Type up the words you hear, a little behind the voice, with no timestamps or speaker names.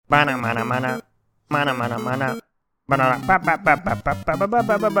Mana mana mana. Mana mana mana.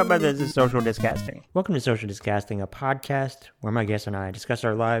 This is Social Discasting. Welcome to Social Discasting, a podcast where my guests and I discuss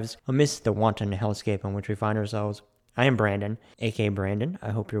our lives amidst the wanton hellscape in which we find ourselves. I am Brandon, aka Brandon.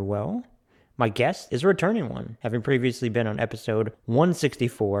 I hope you're well. My guest is a returning one, having previously been on episode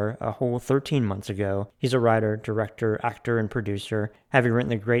 164 a whole 13 months ago. He's a writer, director, actor, and producer, having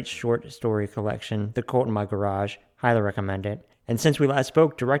written the great short story collection, The Cult in My Garage. Highly recommend it. And since we last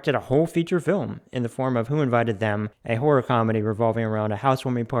spoke, directed a whole feature film in the form of Who Invited Them, a horror comedy revolving around a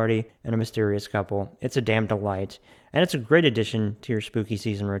housewarming party and a mysterious couple. It's a damn delight, and it's a great addition to your spooky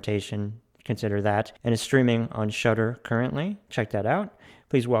season rotation. Consider that, and it's streaming on Shudder currently. Check that out.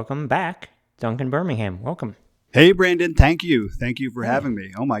 Please welcome back Duncan Birmingham. Welcome. Hey, Brandon. Thank you. Thank you for having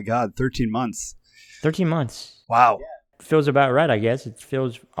me. Oh, my God. 13 months. 13 months. Wow. Feels about right, I guess. It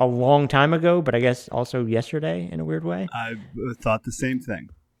feels a long time ago, but I guess also yesterday in a weird way. I thought the same thing.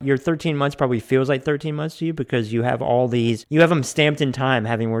 Your 13 months probably feels like 13 months to you because you have all these, you have them stamped in time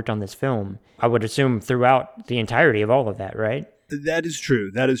having worked on this film. I would assume throughout the entirety of all of that, right? That is true.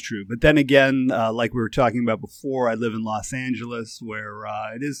 That is true. But then again, like we were talking about before, I live in Los Angeles where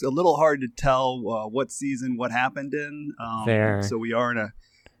it is a little hard to tell what season what happened in. Fair. So we are in a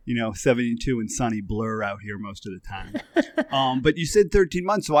 72 and sunny blur out here most of the time. But you said 13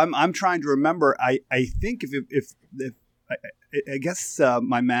 months, so I'm trying to remember. I think if I guess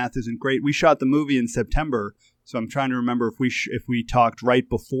my math isn't great. We shot the movie in September, so I'm trying to remember if we talked right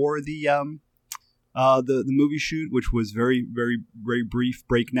before the movie shoot, which was very very very brief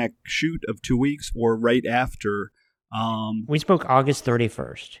breakneck shoot of 2 weeks, or right after. We spoke August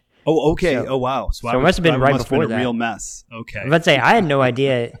 31st. Oh, okay. So, wow. So it must have been right before that. A real mess. Okay. Let's say I had no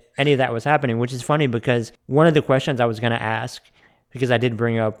idea any of that was happening, which is funny because one of the questions I was going to ask, because I did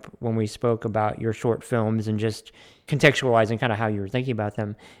bring up when we spoke about your short films and just contextualizing kind of how you were thinking about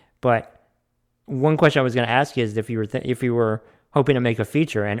them. But one question I was going to ask you is if you were hoping to make a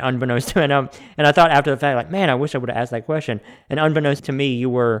feature, and unbeknownst to and I thought after the fact, like, man, I wish I would have asked that question. And unbeknownst to me, you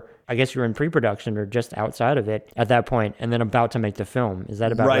were in pre-production or just outside of it at that point, and then about to make the film. Is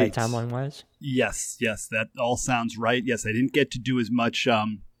that about right timeline-wise? Yes, that all sounds right. Yes, I didn't get to do as much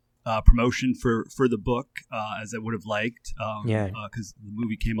promotion for the book as I would have liked, because the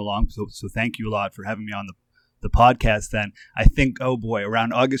movie came along. So thank you a lot for having me on the podcast. Then I think,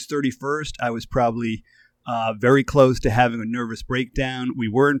 around August 31st, I was probably very close to having a nervous breakdown. We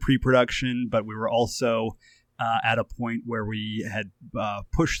were in pre-production, but we were also at a point where we had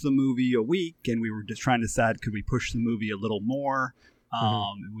pushed the movie a week, and we were just trying to decide, could we push the movie a little more?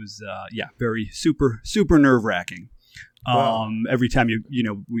 It was very super nerve-wracking. Wow. Every time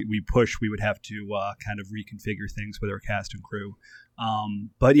we push, we would have to kind of reconfigure things with our cast and crew.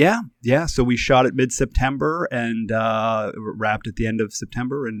 But so we shot it mid-September and wrapped at the end of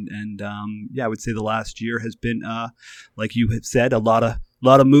September, and I would say the last year has been, like you had said, a lot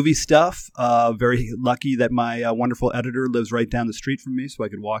of movie stuff. Very lucky that my wonderful editor lives right down the street from me, so I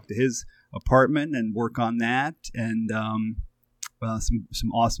could walk to his apartment and work on that, and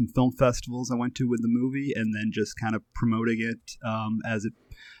some awesome film festivals I went to with the movie, and then just kind of promoting it as it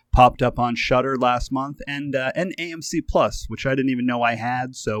popped up on Shudder last month, and AMC Plus, which I didn't even know I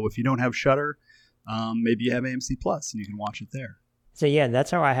had. So if you don't have Shudder, maybe you have AMC Plus and you can watch it there. So yeah,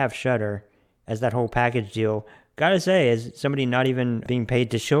 that's how I have Shudder, as that whole package deal. Gotta say, as somebody not even being paid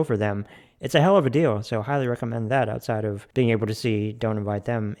to show for them, it's a hell of a deal. So highly recommend that, outside of being able to see Don't Invite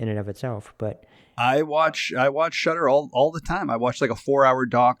Them in and of itself. But I watch Shudder all the time. I watched like a 4-hour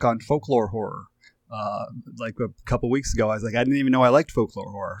doc on folklore horror. Like a couple weeks ago, I was like, I didn't even know I liked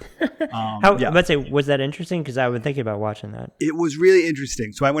folklore horror. Let's say, was that interesting? Because I was thinking about watching that. It was really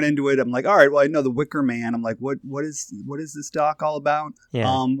interesting. So I went into it. I'm like, all right, well, I know The Wicker Man. I'm like, what is this doc all about?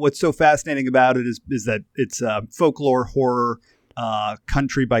 Yeah. What's so fascinating about it is that it's folklore horror.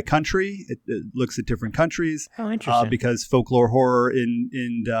 Country by country, it looks at different countries. Oh, interesting. Because folklore horror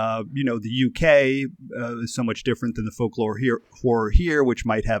in the UK is so much different than the folklore horror here, which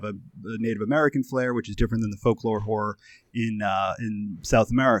might have a Native American flair, which is different than the folklore horror in South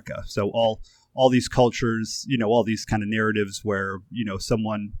America. So all these cultures, all these kind of narratives where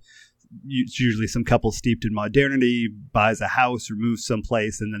someone. It's usually some couple steeped in modernity buys a house or moves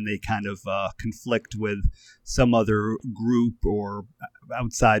someplace, and then they kind of conflict with some other group or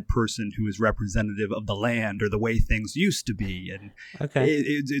outside person who is representative of the land or the way things used to be. And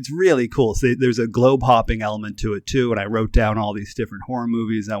it's really cool. So there's a globe hopping element to it too. And I wrote down all these different horror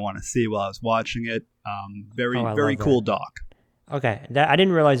movies I want to see while I was watching it. Very cool doc. Okay, I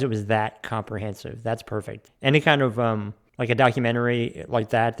didn't realize it was that comprehensive. That's perfect. Any kind of like a documentary like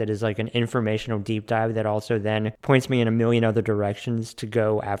that is like an informational deep dive that also then points me in a million other directions to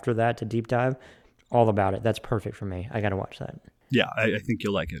go after that to deep dive, all about it. That's perfect for me. I got to watch that. Yeah, I think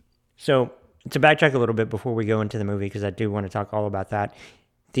you'll like it. So to backtrack a little bit before we go into the movie, because I do want to talk all about that,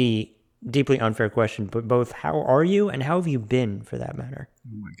 the deeply unfair question, but both how are you and how have you been for that matter?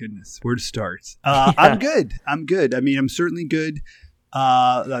 Oh my goodness, where to start? I'm good. I mean, I'm certainly good.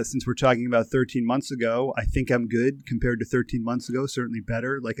 Since we're talking about 13 months ago, I think I'm good compared to 13 months ago. Certainly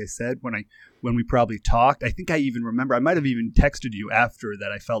better. Like I said, when we probably talked, I think I even remember, I might have even texted you after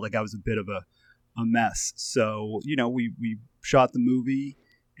that. I felt like I was a bit of a mess. So, we shot the movie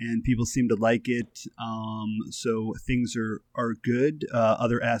and people seem to like it. So things are good.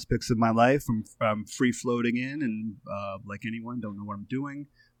 Other aspects of my life, I'm free floating in and, like anyone, don't know what I'm doing,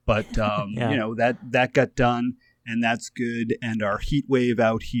 but, that got done. And that's good. And our heat wave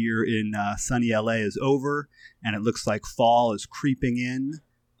out here in sunny LA is over, and it looks like fall is creeping in.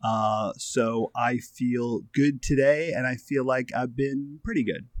 So I feel good today, and I feel like I've been pretty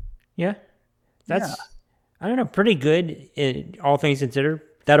good. Yeah, I don't know, pretty good all things considered.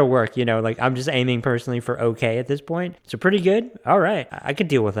 That'll work, like I'm just aiming personally for okay at this point. So pretty good. All right, I could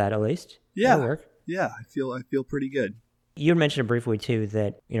deal with that at least. Yeah, that'll work. Yeah, I feel pretty good. You mentioned briefly, too,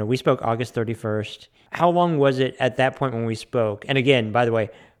 that, we spoke August 31st. How long was it at that point when we spoke? And again, by the way,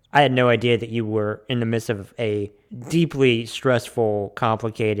 I had no idea that you were in the midst of a deeply stressful,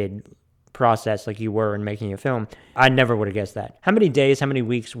 complicated process like you were in making a film. I never would have guessed that. How many days, how many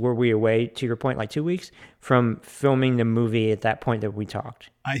weeks were we away, to your point, like 2 weeks, from filming the movie at that point that we talked?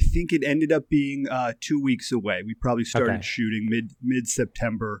 I think it ended up being 2 weeks away. We probably started shooting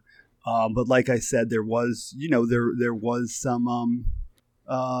mid-September. But like I said, there was, there was some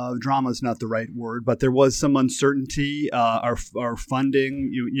drama is not the right word, but there was some uncertainty. Our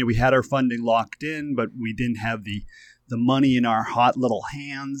funding, we had our funding locked in, but we didn't have the money in our hot little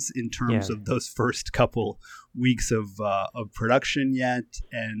hands in terms of those first couple weeks of production yet,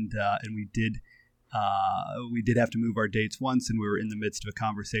 and we did have to move our dates once, and we were in the midst of a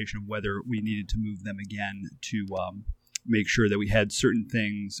conversation of whether we needed to move them again to make sure that we had certain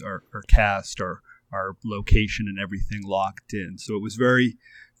things, our cast, our location, and everything locked in. So it was very,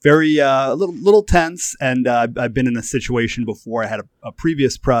 very a little tense. And I've been in a situation before. I had a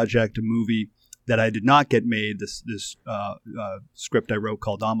previous project, a movie that I did not get made. This script I wrote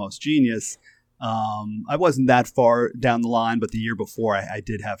called Almost Genius. I wasn't that far down the line, but the year before I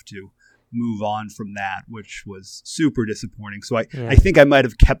did have to move on from that, which was super disappointing. So I think I might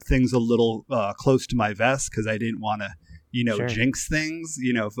have kept things a little close to my vest because I didn't want to, jinx things.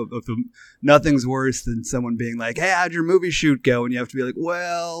 If nothing's worse than someone being like, "Hey, how'd your movie shoot go?" And you have to be like,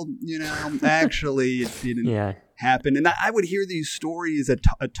 "Well, actually, it didn't happen." And I would hear these stories at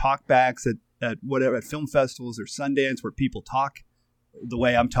talkbacks at whatever, at film festivals or Sundance, where people talk the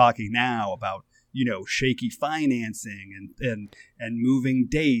way I'm talking now about, shaky financing and moving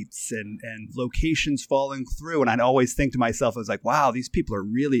dates and locations falling through. And I'd always think to myself, I was like, wow, these people are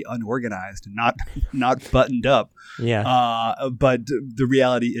really unorganized and not buttoned up. Yeah. But the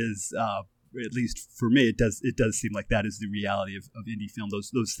reality is, at least for me, it does seem like that is the reality of indie film.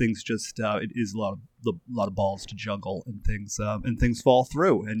 Those things just, it is a lot of balls to juggle, and things fall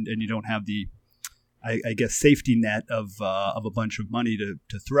through, and you don't have the, I guess, safety net of a bunch of money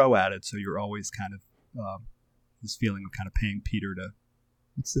to throw at it. So you're always kind of this feeling of kind of paying Peter to,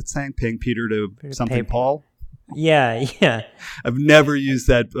 what's it saying? Paying Peter to something Paul? Yeah. I've never used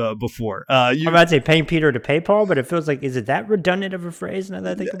that before. I'm about to say paying Peter to pay Paul, but it feels like, is it that redundant of a phrase now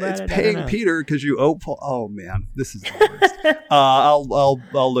that I think about it? It's paying Peter because you owe Paul. Oh man, this is the worst.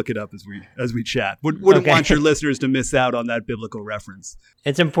 I'll look it up as we chat. Wouldn't want your listeners to miss out on that biblical reference.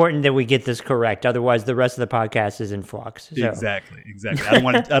 It's important that we get this correct, otherwise the rest of the podcast is in flux. So. Exactly.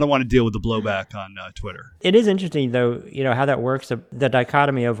 I don't want to deal with the blowback on Twitter. It is interesting though, how that works. The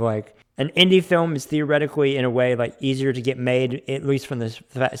dichotomy of like, an indie film is theoretically, in a way, like easier to get made, at least from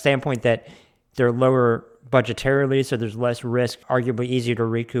the standpoint that they're lower budgetarily, so there's less risk, arguably easier to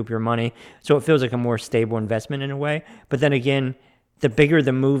recoup your money. So it feels like a more stable investment in a way. But then again, the bigger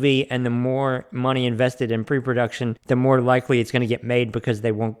the movie and the more money invested in pre-production, the more likely it's going to get made because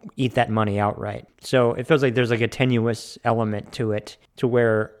they won't eat that money outright. So it feels like there's like a tenuous element to it, to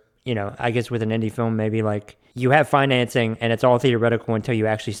where, I guess with an indie film, maybe like you have financing and it's all theoretical until you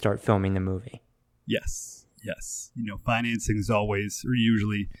actually start filming the movie. Yes. Financing is always, or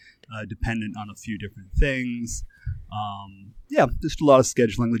usually dependent on a few different things. Just a lot of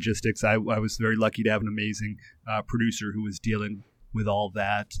scheduling, logistics. I was very lucky to have an amazing producer who was dealing with all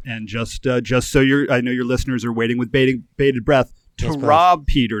that. And just so I know your listeners are waiting with bated breath to rob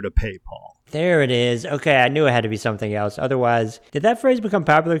Peter to pay Paul. There it is. Okay, I knew it had to be something else. Otherwise, did that phrase become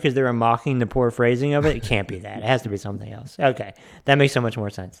popular because they were mocking the poor phrasing of it? It can't be that. It has to be something else. Okay, that makes so much more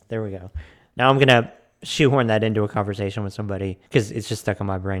sense. There we go. Now I'm going to shoehorn that into a conversation with somebody because it's just stuck in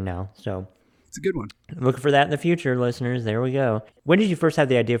my brain now. So it's a good one. Looking for that in the future, listeners. There we go. When did you first have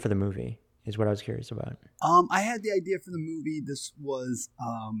the idea for the movie is what I was curious about. I had the idea for the movie. This was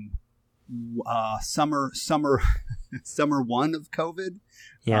summer one of COVID.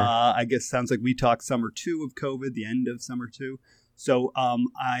 Yeah. I guess sounds like we talked summer 2 of COVID, the end of summer 2. So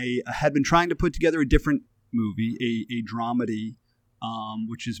I had been trying to put together a different movie, a dramedy,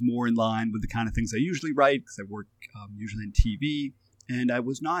 which is more in line with the kind of things I usually write because I work usually in TV, and I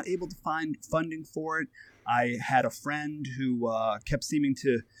was not able to find funding for it. I had a friend who kept seeming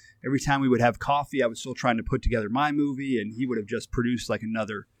to, every time we would have coffee, I was still trying to put together my movie, and he would have just produced like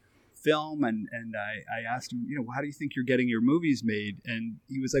another film, and I asked him, how do you think you're getting your movies made? And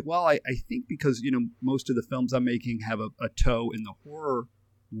he was like, well, I think because most of the films I'm making have a toe in the horror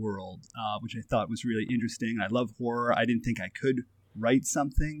world, which I thought was really interesting. I love horror. I didn't think I could write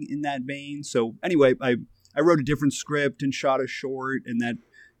something in that vein. So anyway, I wrote a different script and shot a short, and that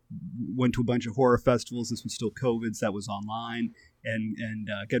went to a bunch of horror festivals. This was still COVID, so that was online, and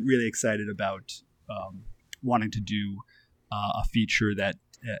got really excited about wanting to do a feature that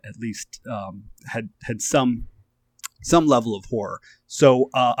at least had some level of horror. So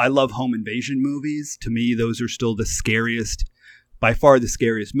I love home invasion movies. To me, those are still the scariest, by far the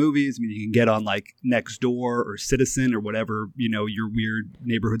scariest movies. I mean, you can get on like Nextdoor or Citizen or whatever, your weird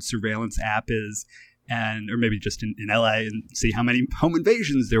neighborhood surveillance app is, or maybe just in LA, and see how many home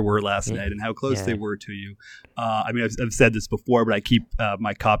invasions there were last night and how close they were to you. I mean, I've said this before, but I keep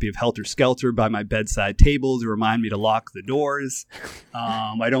my copy of Helter Skelter by my bedside table to remind me to lock the doors.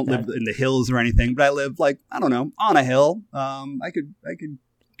 I don't live in the hills or anything, but I live on a hill. I could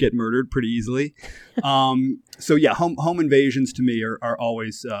get murdered pretty easily. So yeah, home invasions to me are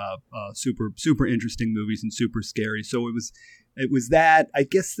always super interesting movies and super scary. So it was that, I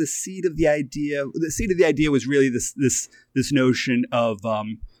guess the seed of the idea was really this notion of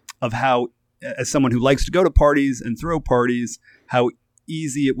how, as someone who likes to go to parties and throw parties, how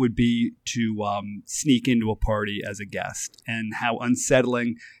easy it would be to sneak into a party as a guest, and how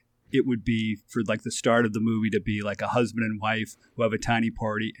unsettling it would be for like the start of the movie to be like a husband and wife who have a tiny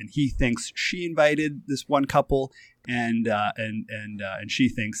party, and he thinks she invited this one couple, and she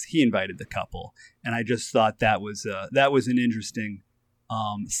thinks he invited the couple. And I just thought that was an interesting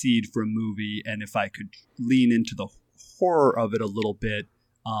seed for a movie, and if I could lean into the horror of it a little bit,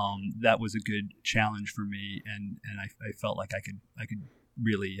 that was a good challenge for me, and I felt like I could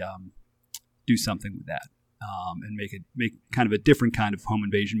really do something with that. And make kind of a different kind of home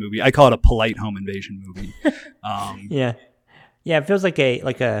invasion movie. I call it a polite home invasion movie. Yeah, it feels like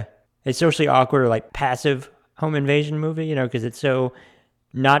a socially awkward or like passive home invasion movie, because it's so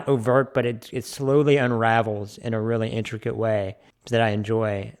not overt, but it slowly unravels in a really intricate way that I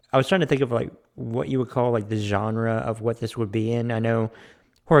enjoy. I was trying to think of like what you would call like the genre of what this would be in. I know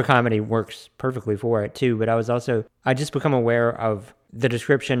horror comedy works perfectly for it too, but I just become aware of the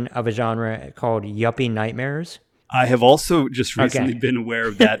description of a genre called yuppie nightmares. I have also just recently been aware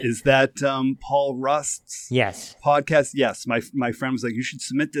of that. Is that Paul Rust's podcast? Yes. My friend was like, you should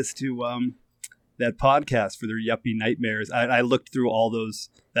submit this to that podcast for their yuppie nightmares. I looked through all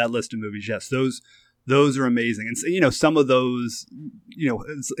that list of movies. Yes, those are amazing. And some of those,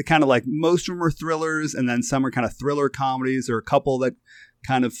 it's kind of like most of them are thrillers, and then some are kind of thriller comedies, or a couple that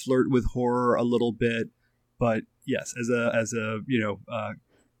kind of flirt with horror a little bit. But yes, as a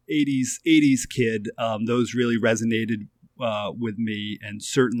 80s kid, those really resonated with me, and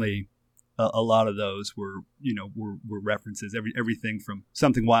certainly a lot of those were references. Everything from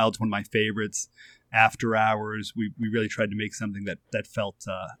Something Wild, one of my favorites, After Hours. We really tried to make something that felt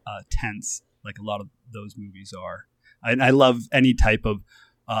tense, like a lot of those movies are. And I love any type of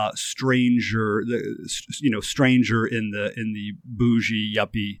stranger in the bougie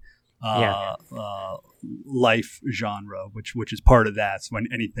yuppie life genre, which is part of that. So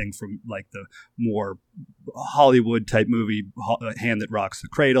anything from like the more Hollywood type movie, Hand That Rocks the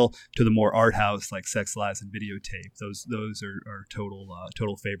Cradle, to the more art house like Sex, Lies, and Videotape. Those are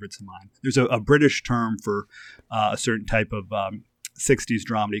total favorites of mine. There's a British term for a certain type of 60s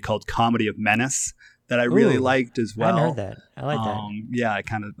dramedy called comedy of menace that I really liked as well. I hadn't heard that. I like that. Yeah, I've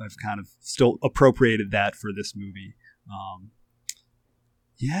kind of still appropriated that for this movie.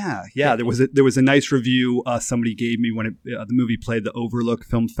 Yeah. There was a nice review somebody gave me when the movie played the Overlook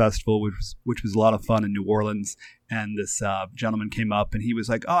Film Festival, which was a lot of fun in New Orleans. And this gentleman came up and he was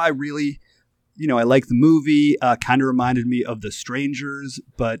like, "Oh, I really I like the movie. Kind of reminded me of The Strangers,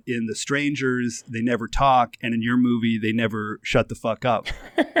 but in The Strangers, they never talk. And in your movie, they never shut the fuck up.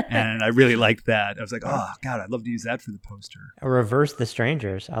 And I really liked that. I was like, oh, God, I'd love to use that for the poster. Reverse The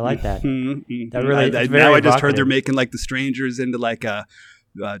Strangers. I like that. Mm-hmm. That really, now I just heard they're making like The Strangers into like a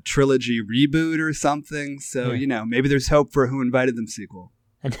trilogy reboot or something. So, maybe there's hope for a Who Invited Them sequel.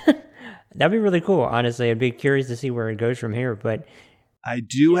 That'd be really cool. Honestly, I'd be curious to see where it goes from here, but I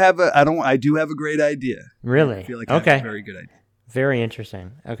do have a great idea. Really? I feel like I have a very good idea. Very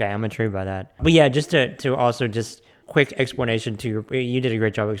interesting. Okay, I'm intrigued by that. But yeah, just to also just quick explanation you did a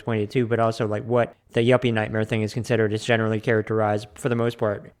great job explaining it too, but also like what the yuppie nightmare thing is considered. It's generally characterized for the most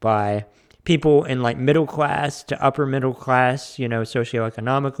part by people in like middle class to upper middle class,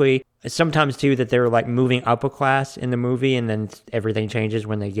 socioeconomically. Sometimes too that they're like moving up a class in the movie, and then everything changes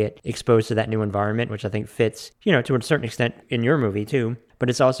when they get exposed to that new environment, which I think fits, to a certain extent in your movie too. But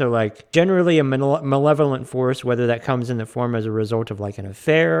it's also like generally a malevolent force, whether that comes in the form as a result of like an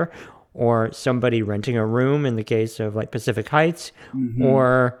affair or somebody renting a room in the case of like Pacific Heights,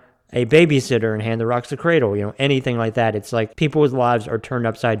 or a babysitter in Hand That Rocks the Cradle, anything like that. It's like people's lives are turned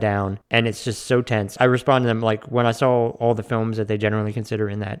upside down, and it's just so tense. I respond to them like when I saw all the films that they generally consider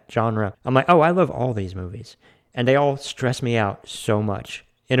in that genre, I'm like, oh, I love all these movies. And they all stress me out so much.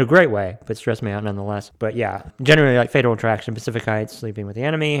 In a great way, but stress me out nonetheless. But yeah, generally like Fatal Attraction, Pacific Heights, Sleeping with the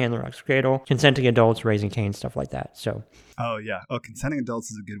Enemy, Hand That Rocks the Cradle, Consenting Adults, Raising Cain, stuff like that. So. Oh yeah. Oh, Consenting Adults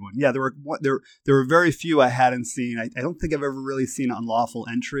is a good one. Yeah, there were very few I hadn't seen. I don't think I've ever really seen Unlawful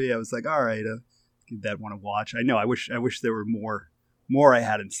Entry. I was like, all right, give that one a watch. I know. I wish there were more I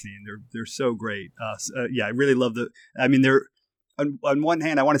hadn't seen. They're so great. Yeah, I really love they're on one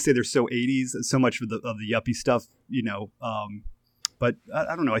hand, I want to say they're so 80s, so much of the yuppie stuff, but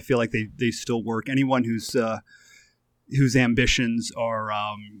I don't know. I feel like they still work. Anyone whose ambitions are,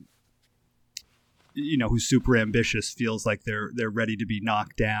 who's super ambitious feels like they're ready to be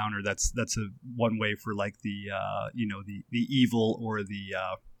knocked down, or that's a one way for like the evil or the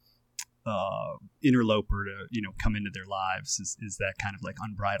interloper to come into their lives is that kind of like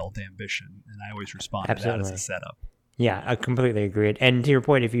unbridled ambition, and I always respond to that as a setup. Yeah, I completely agree. And to your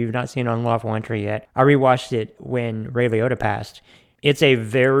point, if you've not seen Unlawful Entry yet, I rewatched it when Ray Liotta passed. It's a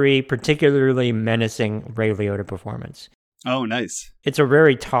very particularly menacing Ray Liotta performance. Oh, nice. It's a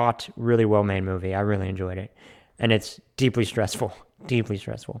very taut, really well-made movie. I really enjoyed it. And it's deeply stressful. Deeply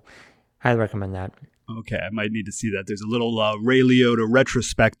stressful. Highly recommend that. Okay, I might need to see that. There's a little Ray Liotta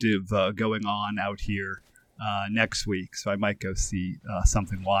retrospective going on out here next week, so I might go see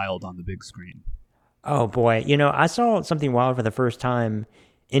Something Wild on the big screen. Oh, boy. I saw Something Wild for the first time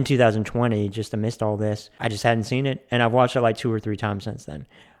in 2020, just amidst all this. I just hadn't seen it, and I've watched it like 2 or 3 times since then.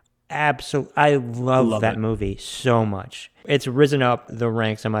 Absolutely. I love that movie so much. It's risen up the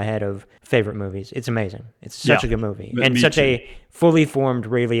ranks in my head of favorite movies. It's amazing. It's such a good movie. And such a fully formed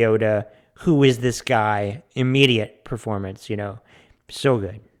Ray Liotta, who is this guy, immediate performance, So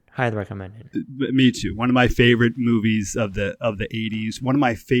good. Highly recommend it. Me too. One of my favorite movies of the 80s. One of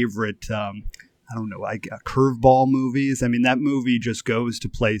my favorite curveball movies. I mean, that movie just goes to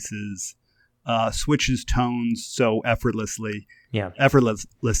places, switches tones so effortlessly. Yeah.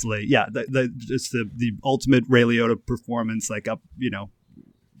 Effortlessly. Yeah. It's the ultimate Ray Liotta performance, like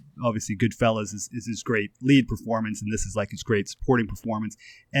obviously Goodfellas is his great lead performance, and this is like his great supporting performance.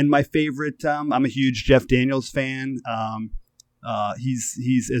 And my favorite, I'm a huge Jeff Daniels fan.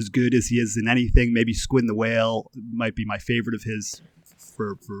 He's as good as he is in anything. Maybe Squid and the Whale might be my favorite of his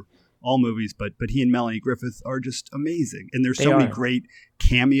for all movies, but he and Melanie Griffith are just amazing. And there's so many great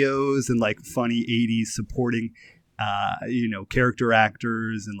cameos and like funny 80s supporting character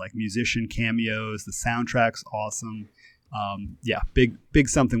actors and like musician cameos. The soundtrack's awesome. Big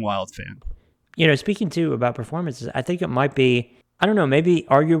Something Wild fan. Speaking too about performances, I think it might be, I don't know, maybe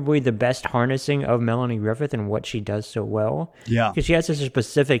arguably the best harnessing of Melanie Griffith and what she does so well. Yeah. Because she has such a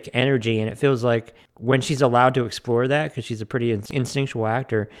specific energy, and it feels like when she's allowed to explore that, because she's a pretty instinctual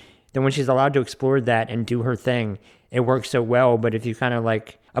actor, then when she's allowed to explore that and do her thing, it works so well. But if you kind of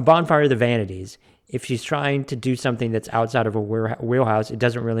like a Bonfire of the Vanities, if she's trying to do something that's outside of a wheelhouse, it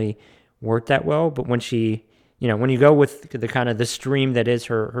doesn't really work that well. But when she, when you go with the kind of the stream that is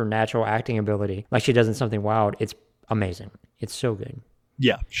her natural acting ability, like she does in Something Wild, it's amazing. It's so good.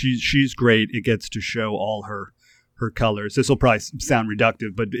 Yeah, she's great. It gets to show all her colors. This will probably sound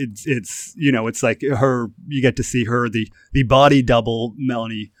reductive, but it's like her. You get to see her, the body double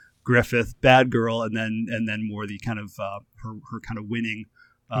Melanie Griffith, bad girl, and then more the kind of her kind of winning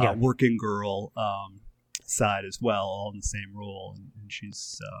working girl side as well, all in the same role. And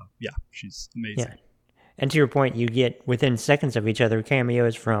she's amazing. Yeah. And to your point, you get within seconds of each other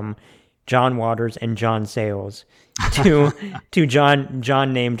cameos from John Waters and John Sayles, two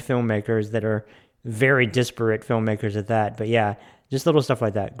John named filmmakers that are very disparate filmmakers at that. But yeah, just little stuff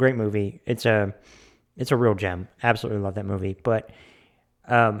like that. Great movie. It's a real gem. Absolutely love that movie. But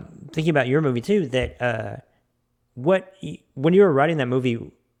thinking about your movie too, that when you were writing that movie,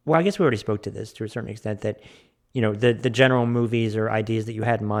 well, I guess we already spoke to this to a certain extent, that the general movies or ideas that you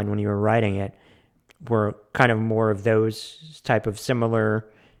had in mind when you were writing it were kind of more of those type of similar.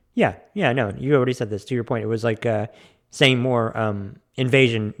 Yeah, no, you already said this. To your point, it was like saying more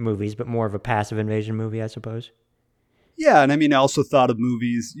invasion movies, but more of a passive invasion movie, I suppose. Yeah, and I mean, I also thought of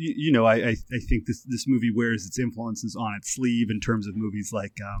movies. I think this movie wears its influences on its sleeve in terms of movies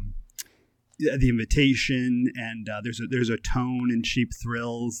like The Invitation, and there's a tone in Cheap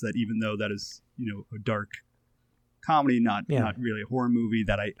Thrills that, even though that is a dark comedy, not really a horror movie,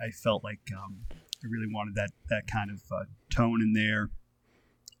 that I felt like I really wanted that kind of tone in there.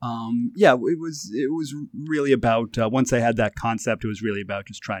 It was really about once I had that concept, it was really about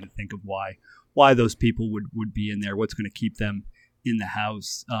just trying to think of why those people would be in there, what's going to keep them in the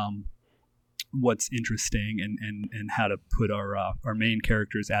house, what's interesting, and how to put our main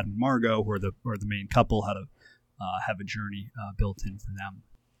characters, Adam and Margot, or the main couple, how to have a journey built in for them.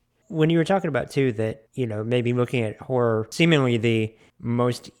 When you were talking about too that maybe looking at horror, seemingly the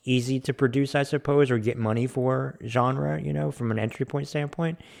most easy to produce, I suppose, or get money for genre, from an entry point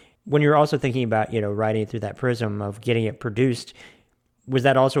standpoint, when you're also thinking about writing it through that prism of getting it produced, was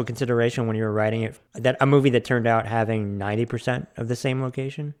that also a consideration when you were writing it, that a movie that turned out having 90% of the same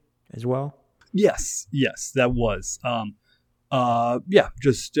location as well? Yes, that was.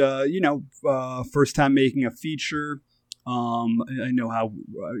 First time making a feature. I know how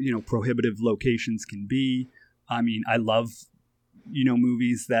prohibitive locations can be. I mean, I love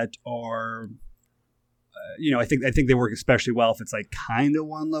movies that are I think they work especially well if it's like kind of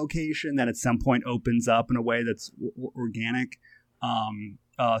one location that at some point opens up in a way that's organic.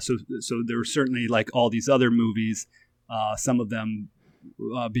 So there were certainly, like all these other movies, some of them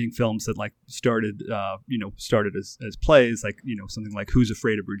being films that like started as plays, like something like Who's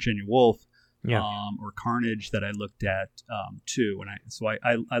Afraid of Virginia Woolf, or Carnage, that I looked at too,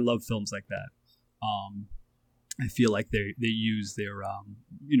 and I love films like that. I feel like they use their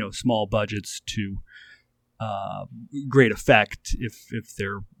small budgets to great effect if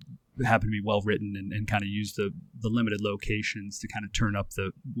they're happen to be well written, and kind of use the limited locations to kind of turn up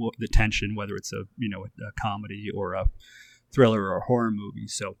the tension, whether it's a comedy or a thriller or a horror movie.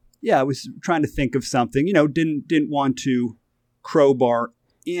 So yeah, I was trying to think of something, didn't want to crowbar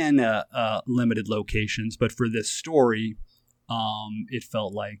in limited locations, but for this story, it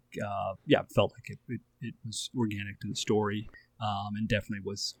felt like it was organic to the story, and definitely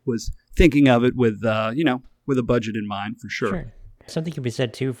was thinking of it with a budget in mind, for sure. Something can be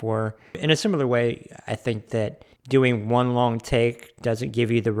said too for, in a similar way, I think that doing one long take doesn't give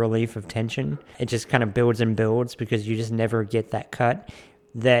you the relief of tension. It just kind of builds and builds because you just never get that cut.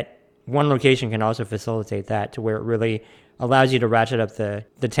 That one location can also facilitate that, to where it really allows you to ratchet up the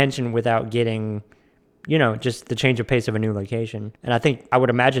tension without getting, just the change of pace of a new location. And I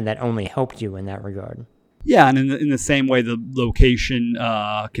would imagine that only helped you in that regard. Yeah, and in the same way, the location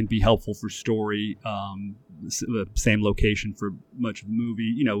can be helpful for story. The same location for much of the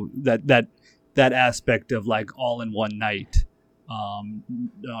movie. That aspect of like all in one night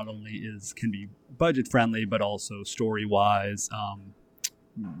not only can be budget friendly, but also story wise.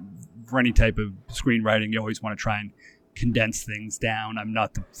 For any type of screenwriting, you always want to try and condense things down. I'm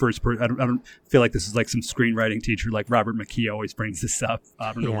not the first person. I don't feel like this is like some screenwriting teacher like Robert McKee always brings this up.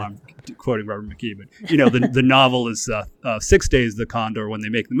 I don't know why I'm quoting Robert McKee, but the novel is 6 Days of the Condor. When they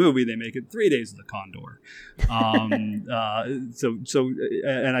make the movie, they make it 3 Days of the Condor. And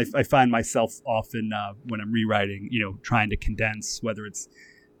I find myself often when I'm rewriting, trying to condense, whether it's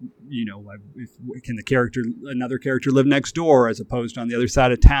can another character live next door as opposed to on the other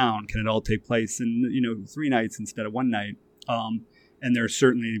side of town? Can it all take place in 3 nights instead of 1 night? And there's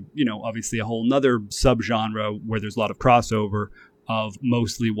certainly obviously a whole nother subgenre where there's a lot of crossover of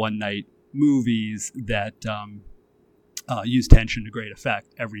mostly one night movies that use tension to great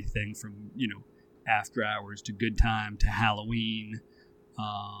effect. Everything from After Hours to Good Time to Halloween.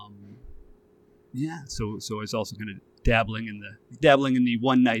 So it's also kind of dabbling in the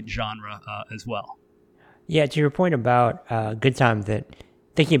one night genre as well. Yeah, to your point about Good Time, that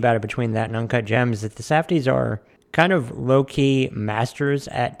thinking about it between that and Uncut Gems, that the Safdies are kind of low key masters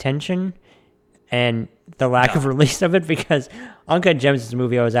at tension and the lack of release of it, because Uncut Gems is a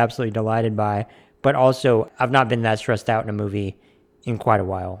movie I was absolutely delighted by, but also I've not been that stressed out in a movie in quite a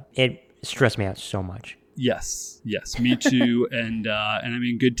while. It stressed me out so much. Yes, me too. And I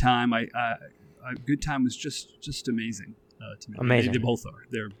mean, Good Time. Good Time was just amazing to me. Amazing. They both are.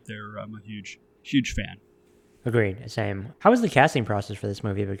 I'm a huge fan. Agreed. Same. How was the casting process for this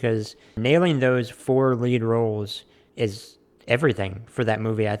movie? Because nailing those 4 lead roles is everything for that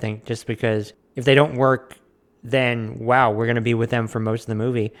movie, I think, just because if they don't work, then wow, we're going to be with them for most of the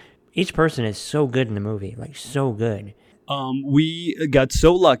movie. Each person is so good in the movie, like so good. We got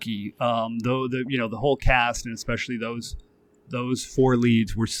so lucky, though the whole cast and especially those 4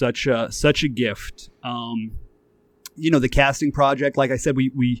 leads were such a gift. The casting project, like I said,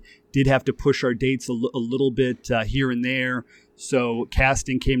 we did have to push our dates a little bit here and there. So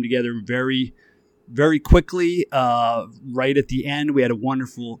casting came together very, very quickly. Right at the end, we had a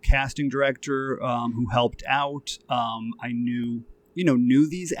wonderful casting director who helped out. I knew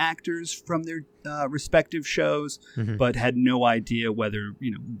these actors from their respective shows, but had no idea whether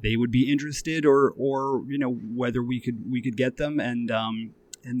they would be interested or whether we could get them. And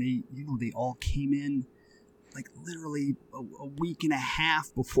they all came in like literally a week and a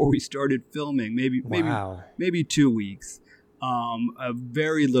half before we started filming, maybe 2 weeks. A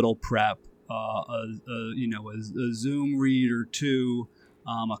very little prep, a Zoom read or two,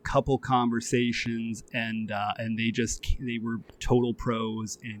 a couple conversations, and they were total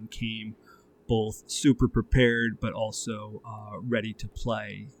pros and came both super prepared but also ready to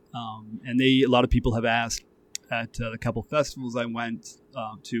play. And a lot of people have asked at the couple festivals I went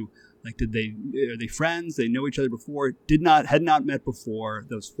to. Like, are they friends? They know each other before? Had not met before.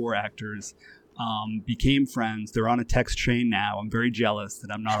 Those 4 actors became friends. They're on a text chain now. I'm very jealous that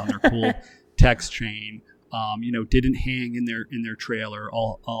I'm not on their cool text chain. Didn't hang in their trailer.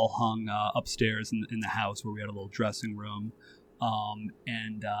 All hung upstairs in the house where we had a little dressing room.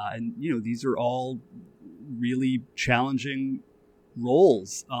 These are all really challenging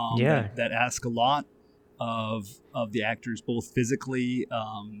roles that ask a lot of the actors, both physically,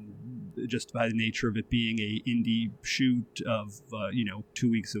 just by the nature of it being a indie shoot of 2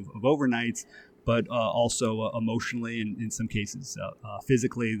 weeks of overnights, but also emotionally and in some cases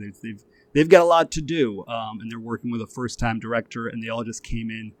physically. They've got a lot to do, and they're working with a first-time director, and they all just came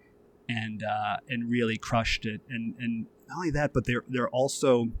in and really crushed it. And not only that, but they're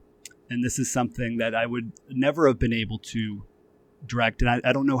also, and this is something that I would never have been able to direct, and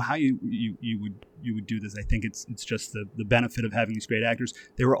I don't know how you would do this. I think it's just the benefit of having these great actors.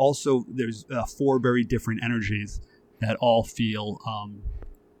 There's 4 very different energies that all feel,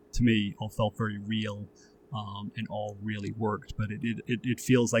 to me, all felt very real, and all really worked. But it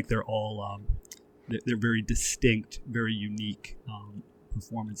feels like they're all they're very distinct, very unique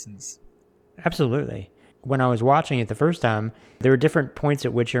performances. Absolutely. When I was watching it the first time, there were different points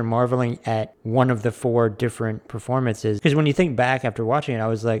at which you're marveling at one of the 4 different performances. Because when you think back after watching it, I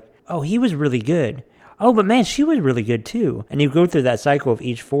was like, oh, he was really good. Oh, but man, she was really good too. And you go through that cycle of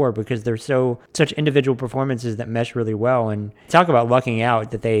each 4 because they're such individual performances that mesh really well. And talk about lucking out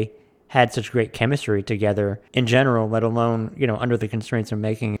that they had such great chemistry together in general, let alone, under the constraints of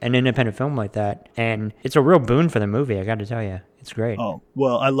making an independent film like that. And it's a real boon for the movie, I got to tell you. It's great. Oh,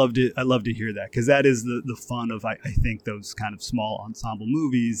 well, I love to hear that, because that is the fun of, I think, those kind of small ensemble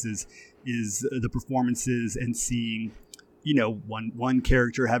movies is the performances and seeing, one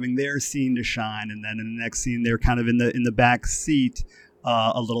character having their scene to shine, and then in the next scene they're kind of in the back seat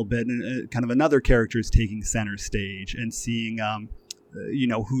a little bit, and kind of another character is taking center stage, and seeing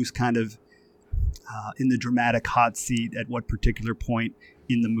who's kind of in the dramatic hot seat at what particular point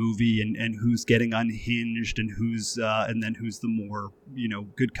in the movie, and who's getting unhinged, and then who's the more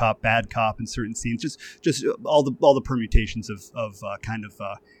good cop, bad cop in certain scenes. Just all the permutations of kind of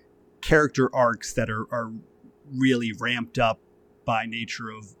character arcs that are really ramped up by nature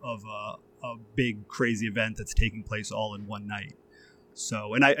of a big crazy event that's taking place all in one night.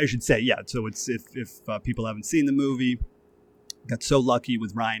 So, and I should say, yeah. So it's if people haven't seen the movie, got so lucky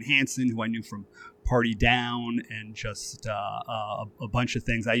with Ryan Hansen, who I knew from Party Down and just a bunch of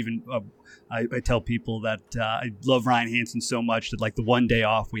things. I even I tell people that I love Ryan Hansen so much that, like, the one day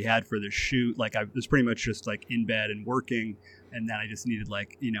off we had for the shoot, like, I was pretty much just like in bed and working, and then I just needed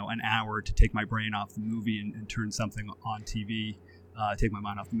an hour to take my brain off the movie and turn something on TV, take my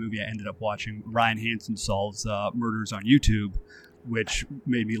mind off the movie. I ended up watching Ryan Hansen Solves Murders on YouTube, which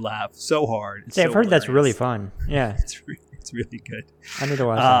made me laugh so hard. Yeah, I've heard that's really fun. Yeah, it's really good. I need to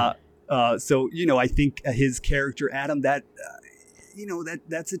watch that. So, I think his character, Adam, that's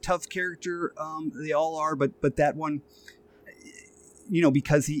a tough character. They all are, but that one,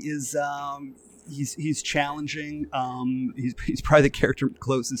 because he is, he's challenging. He's probably the character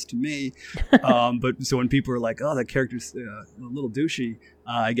closest to me. But so when people are like, oh, that character's a little douchey,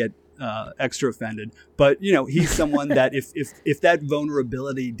 I get extra offended. But he's someone that if that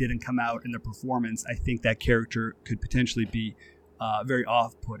vulnerability didn't come out in the performance, I think that character could potentially be very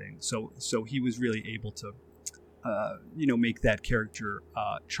off-putting. So he was really able to make that character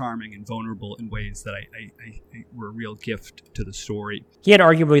charming and vulnerable in ways that I were a real gift to the story. He had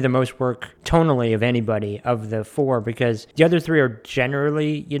arguably the most work tonally of anybody of the four, because the other three are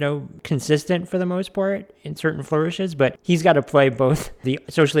generally, consistent for the most part in certain flourishes, but he's got to play both the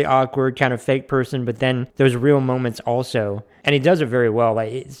socially awkward kind of fake person, but then those real moments also. And he does it very well.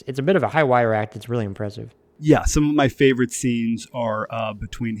 Like it's a bit of a high wire act. It's really impressive. Yeah, some of my favorite scenes are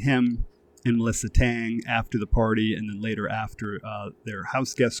between him and Melissa Tang after the party, and then later after their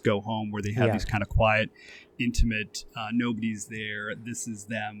house guests go home, where they have these kind of quiet, intimate, nobody's there, this is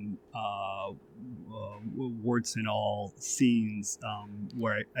them, warts and all scenes,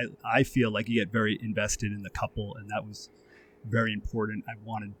 where I feel like you get very invested in the couple, and that was very important. I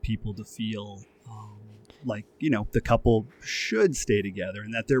wanted people to feel like, the couple should stay together,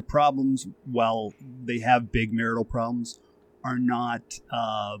 and that their problems, while they have big marital problems, are not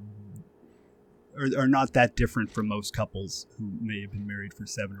that different from most couples who may have been married for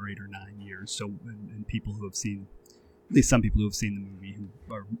 7 or 8 or 9 years. So, and people who have seen, at least some people who have seen the movie who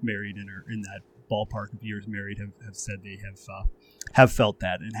are married and are in that ballpark of years married have said they have felt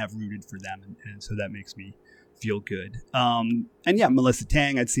that and have rooted for them. And so that makes me feel good. And yeah, Melissa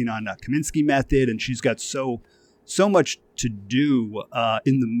Tang I'd seen on Kaminsky Method, and she's got so much to do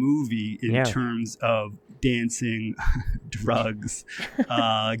in the movie in terms of dancing, drugs,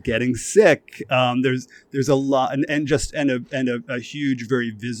 getting sick. There's a lot, and a huge, very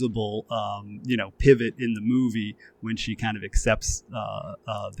visible, pivot in the movie when she kind of accepts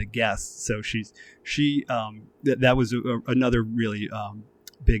the guests. So that was another really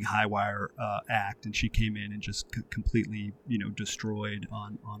big high wire act, and she came in and just completely destroyed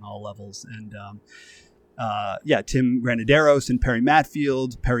on all levels. And Tim Granaderos and Perry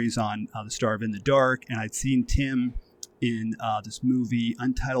Matfield. Perry's on The Star of In the Dark, and I'd seen Tim in this movie,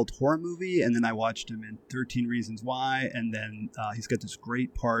 Untitled Horror Movie, and then I watched him in 13 Reasons Why, and then he's got this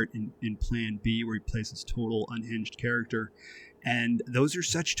great part in Plan B where he plays this total unhinged character. And those are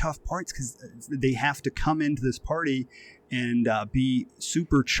such tough parts because they have to come into this party and be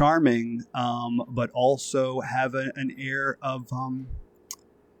super charming, but also have an air of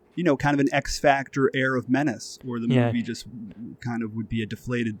kind of an X Factor air of menace, or the movie just kind of would be a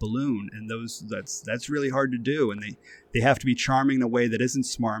deflated balloon. And that's really hard to do. And they have to be charming in a way that isn't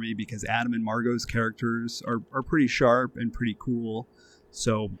smarmy, because Adam and Margot's characters are pretty sharp and pretty cool.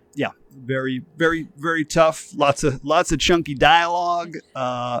 So yeah, very, very, very tough. Lots of chunky dialogue.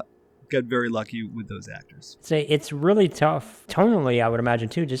 Got very lucky with those actors. It's really tough tonally, I would imagine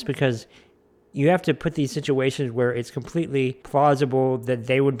too, just because you have to put these situations where it's completely plausible that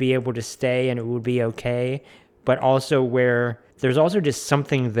they would be able to stay and it would be okay, but also where there's also just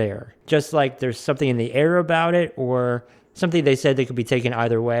something there. Just like there's something in the air about it, or something they said they could be taken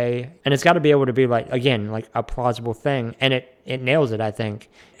either way. And it's got to be able to be like a plausible thing. And it nails it, I think.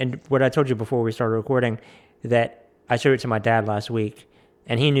 And what I told you before we started recording, that I showed it to my dad last week,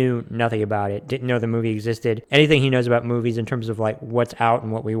 and he knew nothing about it, didn't know the movie existed. Anything he knows about movies in terms of like what's out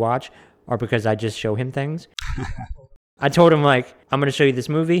and what we watch are because I just show him things. I told him, like, I'm going to show you this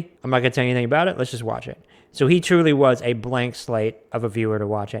movie. I'm not going to tell you anything about it. Let's just watch it. So he truly was a blank slate of a viewer to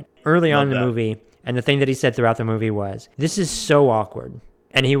watch it. Early on in the movie, and the thing that he said throughout the movie was, "This is so awkward."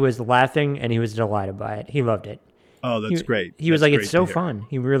 And he was laughing, and he was delighted by it. He loved it. Oh, that's great. He was like, it's so fun.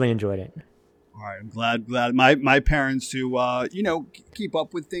 He really enjoyed it. All right, I'm glad. My parents, who keep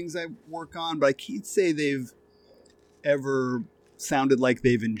up with things I work on, but I can't say they've ever sounded like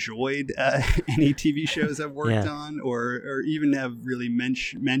they've enjoyed any TV shows I've worked on, or even have really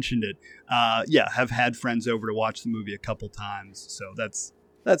mentioned it. Have had friends over to watch the movie a couple times, so that's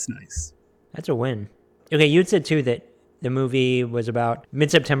nice. That's a win. Okay, you'd said too that the movie was about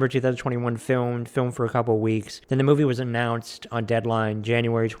mid-September 2021 filmed for a couple of weeks. Then the movie was announced on deadline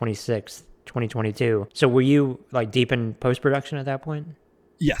January 26th, 2022. So were you like deep in post-production at that point?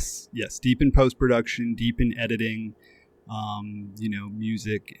 Yes. Deep in post-production, deep in editing,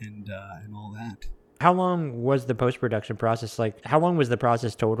 music and all that. How long was the post-production process? Like, how long was the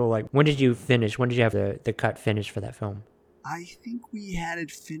process total? Like, when did you finish? When did you have the cut finished for that film? I think we had it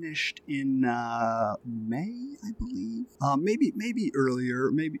finished in May, I believe. Maybe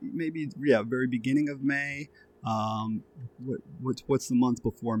earlier. Maybe very beginning of May. What's the month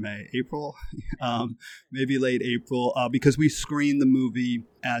before May? April? Maybe late April. Because we screened the movie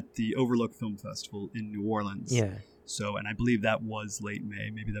at the Overlook Film Festival in New Orleans. Yeah. So, and I believe that was late May.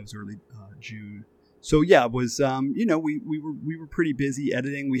 Maybe that was early June. So yeah, it was we were pretty busy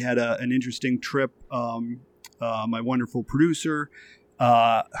editing. We had an interesting trip. My wonderful producer,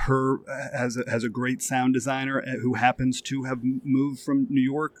 her has a great sound designer who happens to have moved from New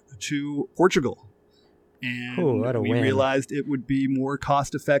York to Portugal. And we realized it would be more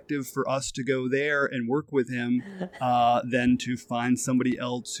cost effective for us to go there and work with him than to find somebody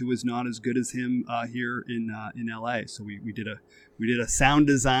else who is not as good as him here in LA. So we did a sound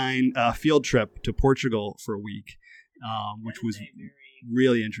design field trip to Portugal for a week, which was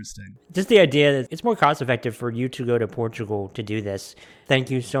really interesting. Just the idea that it's more cost effective for you to go to Portugal to do this.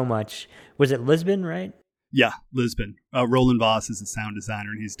 Thank you so much. Was it Lisbon, right? Yeah, Lisbon. Roland Voss is a sound designer,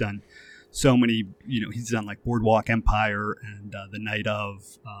 and he's done so many, he's done like Boardwalk Empire and The Night of.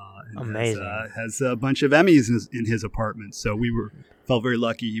 Amazing. Has a bunch of Emmys in his apartment. So we felt very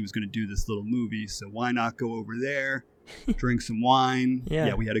lucky he was going to do this little movie. So why not go over there, drink some wine?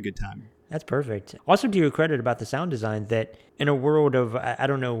 Yeah, we had a good time. That's perfect. Also, to your credit about the sound design, that in a world of, I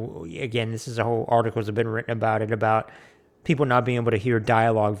don't know, again, this is a whole articles have been written about it, about people not being able to hear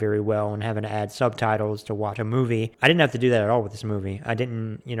dialogue very well and having to add subtitles to watch a movie. I didn't have to do that at all with this movie. I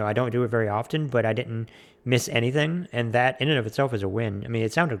didn't, I don't do it very often, but I didn't miss anything. And that in and of itself is a win. I mean,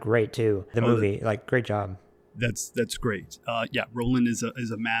 it sounded great too, the movie. Great job. That's great. Roland is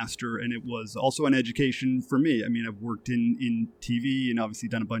a master, and it was also an education for me. I mean, I've worked in TV and obviously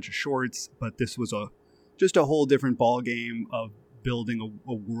done a bunch of shorts, but this was just a whole different ball game of building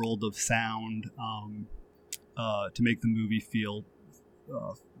a world of sound to make the movie feel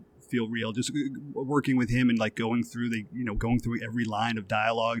real. Just working with him and going through every line of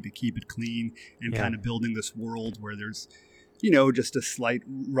dialogue to keep it clean and kind of building this world where there's just a slight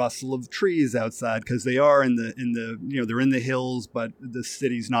rustle of trees outside because they are in the they're in the hills, but the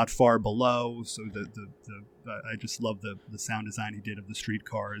city's not far below. So I just love the sound design he did of the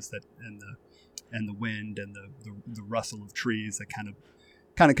streetcars and the wind and the rustle of trees that kind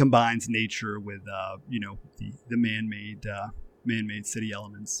of combines nature with the man-made city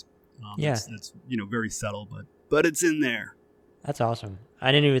elements. It's very subtle, but it's in there. That's awesome.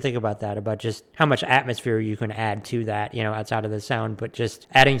 I didn't even think about that, about just how much atmosphere you can add to that, outside of the sound, but just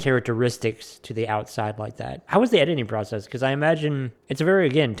adding characteristics to the outside like that. How was the editing process? Because I imagine it's a very,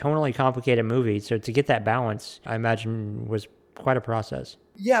 again, tonally complicated movie. So to get that balance, I imagine was quite a process.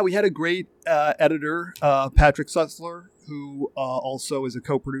 Yeah, we had a great editor, Patrick Sutzler, who also is a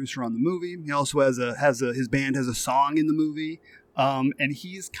co-producer on the movie. He also his band has a song in the movie. And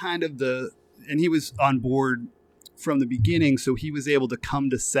he's kind of and he was on board from the beginning, so he was able to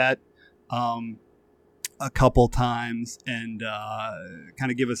come to set a couple times and kind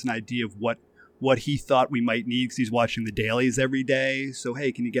of give us an idea of what he thought we might need, because he's watching the dailies every day. So,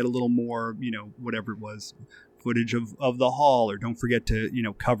 hey, can you get a little more, whatever it was, footage of the hall, or don't forget to,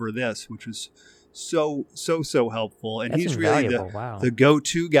 cover this, which was so helpful. And That's he's invaluable. Really the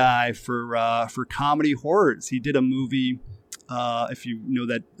go-to guy for comedy horrors. He did a movie, if you know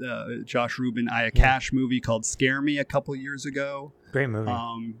that Josh Rubin, Aya Cash movie called Scare Me a couple years ago. Great movie.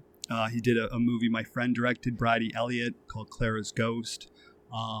 He did a movie my friend directed, Bridie Elliott, called Clara's Ghost.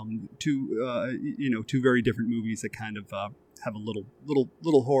 Two very different movies that kind of have a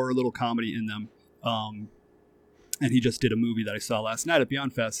little horror, little comedy in them. And he just did a movie that I saw last night at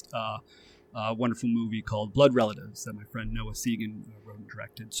Beyond Fest, a wonderful movie called Blood Relatives that my friend Noah Segan wrote and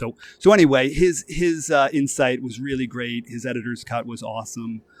directed. So anyway, his insight was really great. His editor's cut was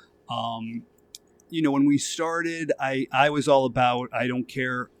awesome. When we started, I was all about, I don't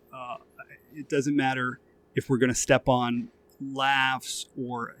care. It doesn't matter if we're going to step on laughs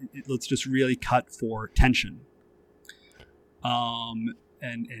or let's just really cut for tension.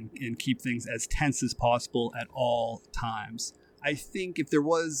 And keep things as tense as possible at all times. I think if there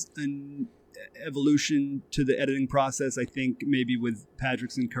was an evolution to the editing process, I think maybe with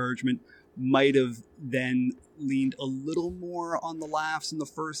Patrick's encouragement, might have then leaned a little more on the laughs in the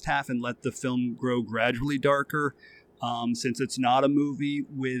first half and let the film grow gradually darker. Since it's not a movie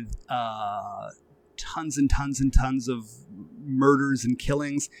with tons and tons and tons of murders and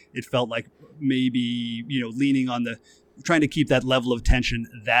killings, it felt like maybe, leaning on trying to keep that level of tension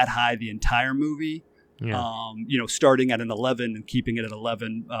that high the entire movie. Yeah. Starting at an 11 and keeping it at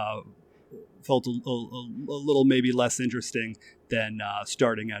 11 felt a little maybe less interesting than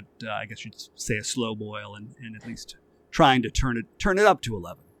starting at, I guess you'd say, a slow boil and at least trying to turn it up to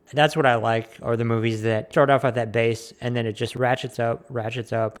 11. That's what I like, are the movies that start off at that base and then it just ratchets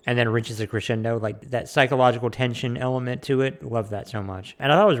up, and then reaches a crescendo, like that psychological tension element to it. Love that so much.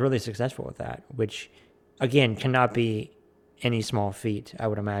 And I thought it was really successful with that, which, again, cannot be any small feat, I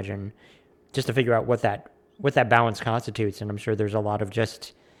would imagine, just to figure out what that balance constitutes. And I'm sure there's a lot of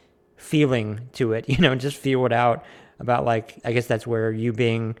just feeling to it, just feel it out about like, I guess that's where you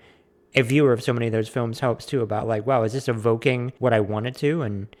being a viewer of so many of those films helps too, about like, wow, is this evoking what I want it to?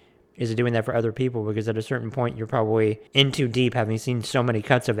 And is it doing that for other people? Because at a certain point, you're probably in too deep, having seen so many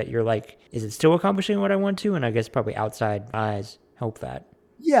cuts of it. You're like, is it still accomplishing what I want to? And I guess probably outside eyes help that.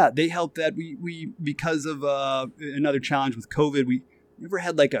 Yeah, they help that. We because of another challenge with COVID, we never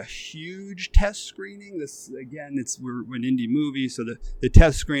had like a huge test screening. This again, we're an indie movie, so the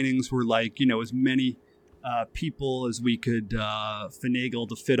test screenings were like, as many people as we could finagle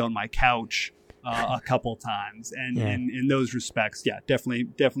to fit on my couch a couple times, and in those respects, yeah,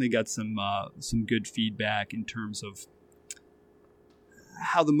 definitely got some good feedback in terms of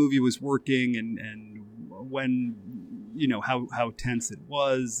how the movie was working and when how tense it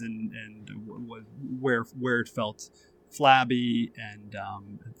was and where it felt flabby and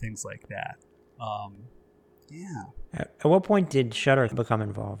things like that. At what point did Shudder become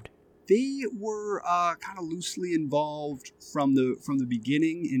involved? They were kind of loosely involved from the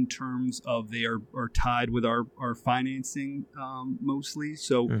beginning in terms of they are tied with our financing mostly.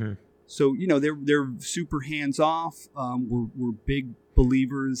 So so they're super hands off. We're big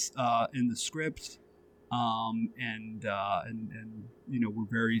believers in the script, and we're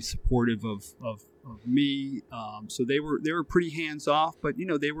very supportive of me. So they were pretty hands off, but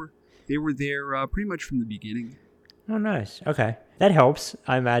they were there pretty much from the beginning. Oh, nice. Okay. That helps,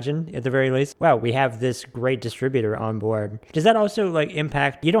 I imagine, at the very least. Wow, we have this great distributor on board. Does that also, like,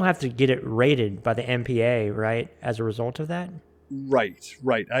 impact... You don't have to get it rated by the MPA, right, as a result of that? Right.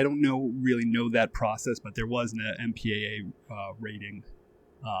 I don't really know that process, but there was an MPAA rating,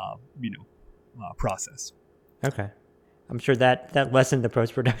 process. Okay. I'm sure that lessened the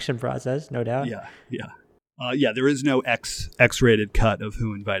post-production process, no doubt. Yeah, there is no X-rated cut of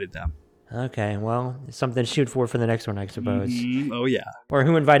Who Invited Them. Okay, well, something to shoot for the next one, I suppose. Mm-hmm. Oh, yeah. Or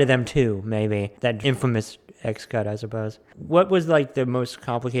Who Invited Them To, maybe. That infamous X cut, I suppose. What was, like, the most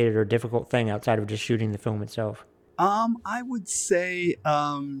complicated or difficult thing outside of just shooting the film itself? I would say,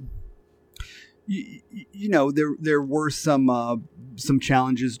 there were some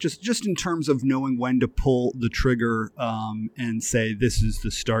challenges just in terms of knowing when to pull the trigger and say this is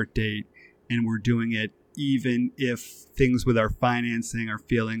the start date, and we're doing it even if things with our financing are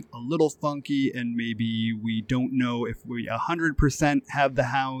feeling a little funky and maybe we don't know if we 100% have the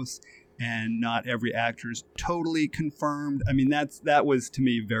house and not every actor is totally confirmed. I mean, that was to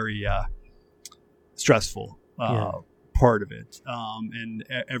me very stressful part of it. And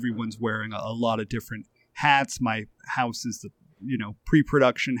everyone's wearing a lot of different hats. My house is the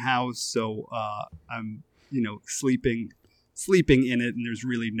pre-production house, so I'm sleeping in it, and there's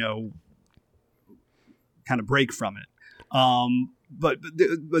really no kind of break from it. But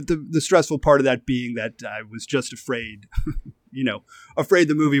the stressful part of that being that I was just afraid, afraid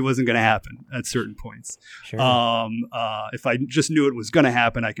the movie wasn't going to happen at certain points. Sure. If I just knew it was going to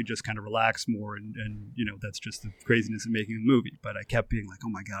happen, I could just kind of relax more, and that's just the craziness of making a movie. But I kept being like, oh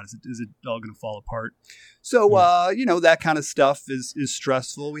my God, is it all going to fall apart? So that kind of stuff is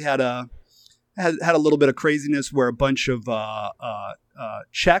stressful. We had a little bit of craziness where a bunch of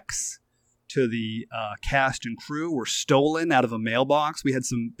checks to the cast and crew were stolen out of a mailbox. We had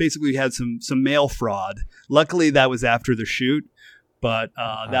some mail fraud. Luckily, that was after the shoot, but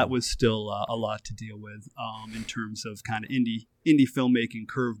that was still a lot to deal with in terms of kind of indie filmmaking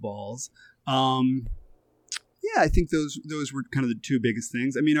curveballs. I think those were kind of the two biggest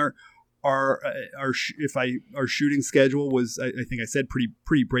things. I mean, our shooting schedule was, I think I said,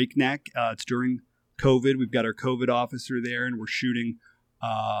 pretty breakneck. It's during COVID. We've got our COVID officer there, and we're shooting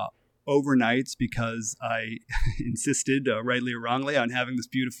overnights because I insisted, rightly or wrongly, on having this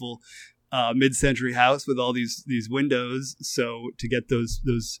beautiful mid-century house with all these windows. So to get those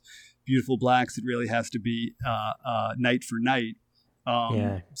beautiful blacks, it really has to be night for night.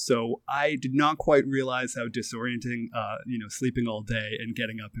 So I did not quite realize how disorienting, sleeping all day and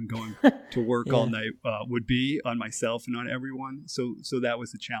getting up and going to work all night would be on myself and on everyone. So that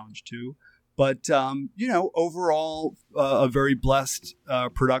was a challenge too. But, overall, a very blessed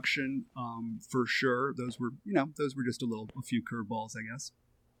production for sure. Those were just a few curveballs, I guess.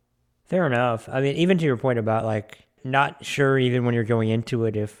 Fair enough. I mean, even to your point about, like, not sure even when you're going into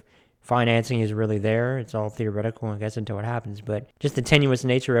it if financing is really there. It's all theoretical, I guess, until it happens. But just the tenuous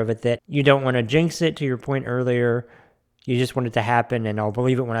nature of it, that you don't want to jinx it, to your point earlier. You just want it to happen, and I'll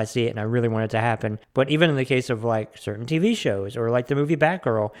believe it when I see it, and I really want it to happen. But even in the case of, like, certain TV shows or, like, the movie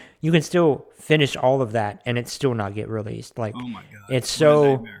Batgirl, you can still finish all of that, and it still not get released. Like, oh my God, it's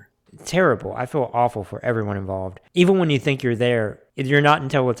so terrible. I feel awful for everyone involved. Even when you think you're there, you're not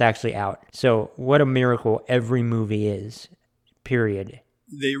until it's actually out. So what a miracle every movie is, period.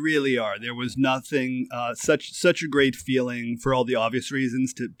 They really are. There was nothing such a great feeling for all the obvious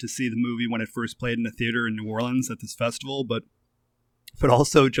reasons to see the movie when it first played in a theater in New Orleans at this festival, but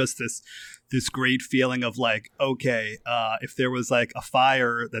also just this great feeling of like, okay, if there was like a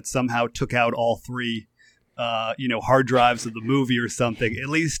fire that somehow took out all three hard drives of the movie or something, at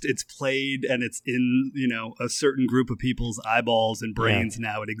least it's played and it's in, a certain group of people's eyeballs and brains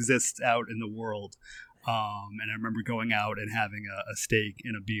now. It exists out in the world. And I remember going out and having a steak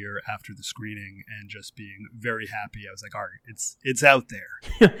and a beer after the screening and just being very happy. I was like, all right, it's out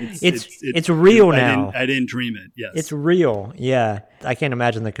there. It's real now. I didn't dream it. Yes. It's real. Yeah. I can't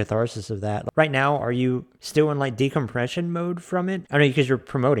imagine the catharsis of that. Right now, are you still in like decompression mode from it? I know because you're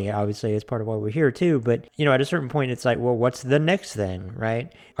promoting it, obviously, as part of why we're here too. But, at a certain point, it's like, well, what's the next thing,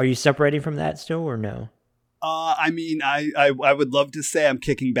 right? Are you separating from that still or no? I would love to say I'm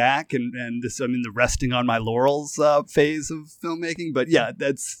kicking back and I'm in the resting on my laurels phase of filmmaking, but yeah,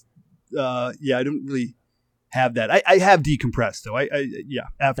 that's I don't really have that. I have decompressed though.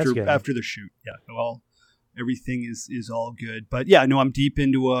 After the shoot, everything is all good. But yeah, no, I'm deep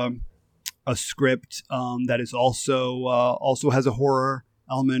into a script that is also has a horror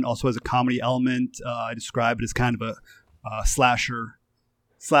element, also has a comedy element. I describe it as kind of a slasher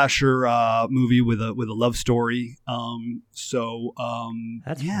movie with a love story. I'm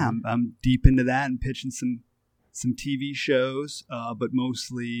deep into that and pitching some TV shows, but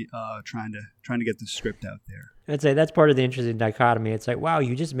mostly trying to get the script out there. I'd say that's part of the interesting dichotomy. It's like, wow,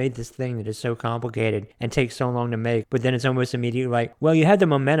 you just made this thing that is so complicated and takes so long to make, but then it's almost immediately like, well, you have the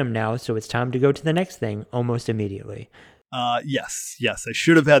momentum now, so it's time to go to the next thing almost immediately. Yes.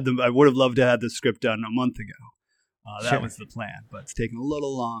 I would have loved to have the script done a month ago. That was the plan, but it's taken a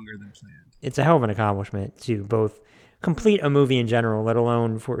little longer than planned. It's a hell of an accomplishment to both complete a movie in general, let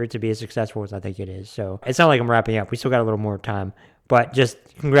alone for it to be as successful as I think it is. So it's not like I'm wrapping up. We still got a little more time, but just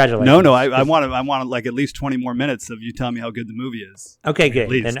congratulations. No, I want like at least 20 more minutes of you telling me how good the movie is. Okay, good.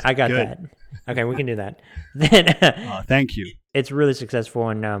 Then I got that. Okay, we can do that. Then thank you. It's really successful,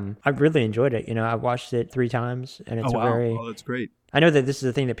 and I really enjoyed it. I watched it 3 times, and it's that's great. I know that this is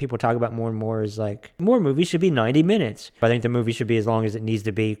the thing that people talk about more and more is like, more movies should be 90 minutes. I think the movie should be as long as it needs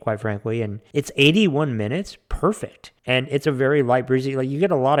to be, quite frankly. And it's 81 minutes. Perfect. And it's a very light, breezy, like you get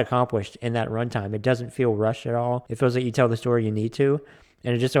a lot accomplished in that runtime. It doesn't feel rushed at all. It feels like you tell the story you need to.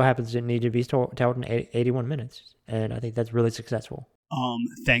 And it just so happens it need to be told in 81 minutes. And I think that's really successful.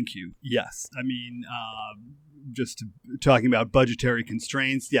 Thank you. Yes. Just talking about budgetary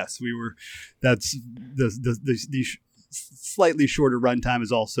constraints. Yes, that's the slightly shorter runtime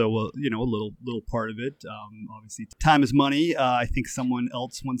is also a little part of it. Obviously, time is money. I think someone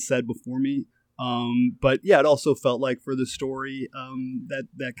else once said before me. But yeah, it also felt like for the story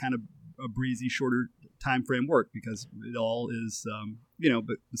that kind of a breezy, shorter time frame worked because it all is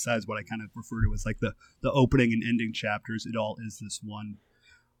But besides what I kind of refer to as like the opening and ending chapters, it all is this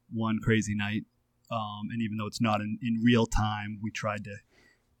one crazy night. And even though it's not in real time, we tried to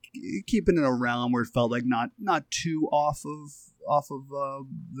keep it in a realm where it felt like not too off of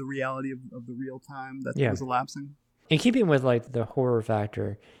the reality of the real time that was elapsing. In keeping with like the horror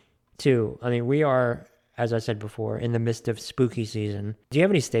factor too, I mean, we are, as I said before, in the midst of spooky season. Do you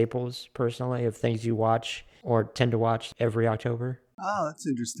have any staples personally of things you watch or tend to watch every October? Oh, that's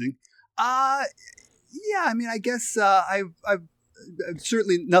interesting. Yeah, I mean, I guess I've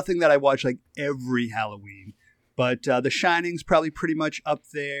certainly nothing that I watch like every Halloween. But The Shining's probably pretty much up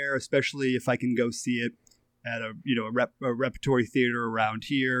there, especially if I can go see it at a repertory theater around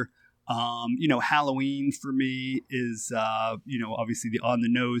here. Halloween for me is obviously the on the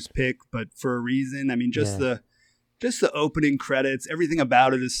nose pick, but for a reason. I mean, just the opening credits, everything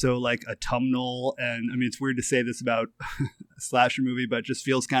about it is so like autumnal, and I mean it's weird to say this about a slasher movie, but it just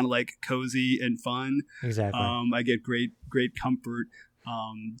feels kind of like cozy and fun. Exactly. I get great comfort.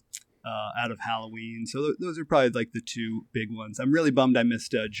 Out of Halloween. So those are probably like the 2 big ones. I'm really bummed I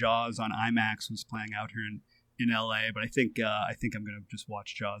missed Jaws on IMAX, was playing out here in LA, but I think I'm going to just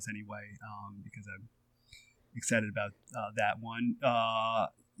watch Jaws anyway because I'm excited about that one.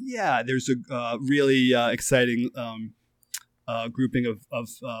 There's a really exciting grouping of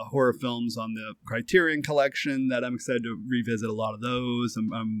horror films on the Criterion Collection that I'm excited to revisit a lot of those. I'm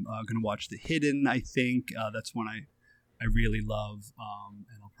going to watch The Hidden, I think. That's one I really love, and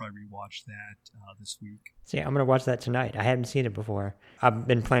I'll probably rewatch that this week. See, I'm going to watch that tonight. I hadn't seen it before. I've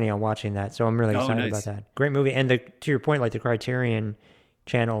been planning on watching that, so I'm really excited about that. Great movie. And to your point, like the Criterion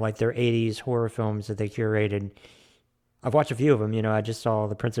channel, like their 80s horror films that they curated, I've watched a few of them. I just saw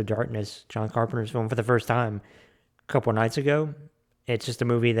The Prince of Darkness, John Carpenter's film, for the first time a couple of nights ago. It's just a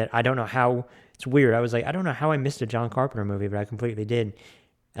movie that I don't know how, it's weird. I was like, I don't know how I missed a John Carpenter movie, but I completely did.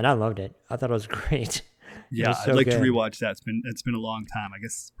 and I loved it. I thought it was great. It Yeah, was I'd so like to good. rewatch that. It's been a long time. I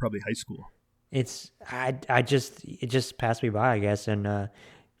guess probably high school. I just it just passed me by, I guess, and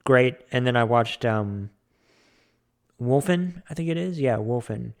great. And then I watched Wolfen, I think it is. Yeah,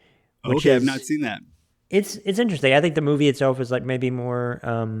 Wolfen, which Okay, I've not is seen that. it's interesting. I think the movie itself is like maybe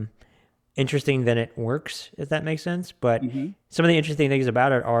more interesting than it works, if that makes sense. But Hmm. some of the interesting things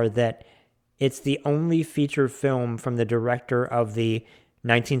about it are that it's the only feature film from the director of the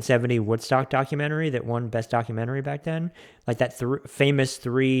 1970 Woodstock documentary that won Best Documentary back then, like that famous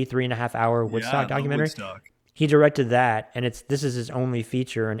 3.5 hour Yeah, I Woodstock love documentary. Woodstock. He directed that, and this is his only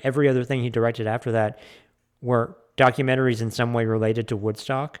feature, and every other thing he directed after that were documentaries in some way related to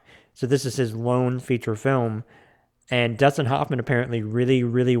Woodstock. So this is his lone feature film, and Dustin Hoffman apparently really,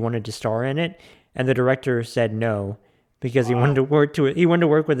 really wanted to star in it, and the director said no because Wow. he wanted to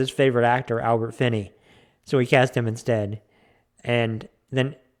work with his favorite actor Albert Finney, so he cast him instead. And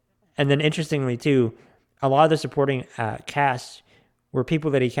then interestingly too, a lot of the supporting cast were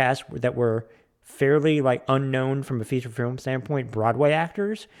people that he cast that were fairly like unknown from a feature film standpoint, Broadway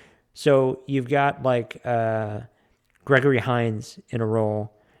actors. So you've got like Gregory Hines in a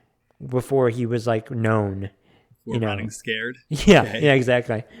role before he was like known, We're you running know. scared. Yeah, Okay. yeah,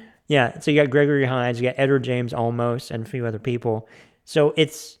 exactly. Yeah, so you got Gregory Hines, you got Edward James Olmos, and a few other people. So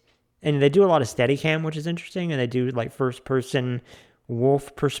and they do a lot of Steadicam, which is interesting, and they do like first person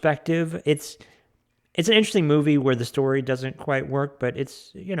wolf perspective. It's an interesting movie where the story doesn't quite work, but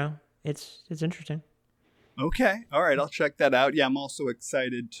it's interesting. Okay. All right. I'll check that out. Yeah, I'm also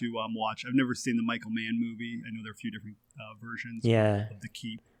excited to watch. I've never seen the Michael Mann movie. I know there are a few different versions Yeah, of The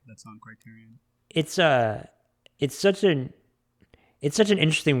Keep that's on Criterion. it's it's such an it's such an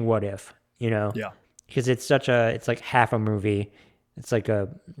interesting what if, Yeah. because it's like half a movie. It's like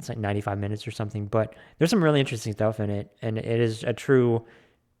 95 minutes or something, but there's some really interesting stuff in it, and it is a true,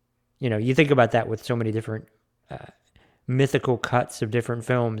 you think about that with so many different mythical cuts of different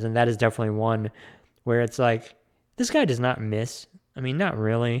films, and that is definitely one where it's like this guy does not miss. I mean, not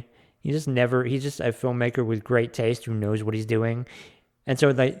really. He's just a filmmaker with great taste who knows what he's doing. And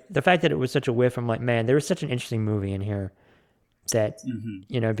so the fact that it was such a whiff, I'm like, man, there was such an interesting movie in here that Hmm.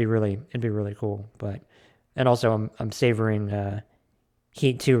 it'd be really cool. But and also I'm savoring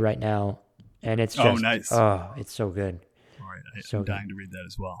Heat 2 right now, and it's Oh, just nice. it's so good. All right. So I'm good. dying to read that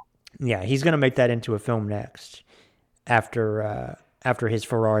as well. Yeah, he's gonna make that into a film next after his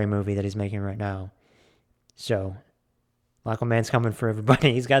Ferrari movie that he's making right now. So Michael Mann's coming for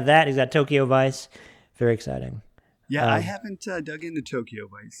everybody. He's got that. He's got Tokyo Vice. Very exciting. Yeah, I Um, haven't dug into Tokyo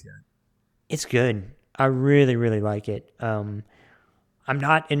Vice yet. it's good. I really, really like it. I'm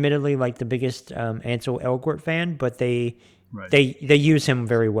not admittedly like the biggest Ansel Elgort fan, but Right. they use him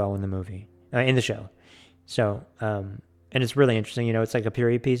very well in the movie, in the show. So, and it's really interesting. It's like a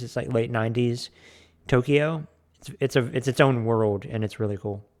period piece. It's like late '90s Tokyo. It's its own world, and it's really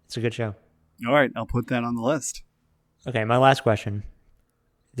cool. It's a good show. All right. I'll put that on the list. Okay, my last question.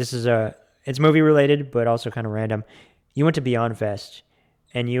 This is it's movie related, but also kind of random. You went to Beyond Fest,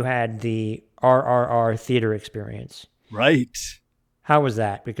 and you had the RRR theater experience. Right. How was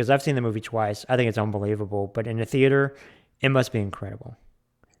that? Because I've seen the movie twice. I think it's unbelievable, but in a theater, it must be incredible.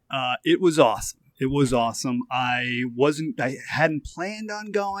 It was awesome. It was awesome. I hadn't planned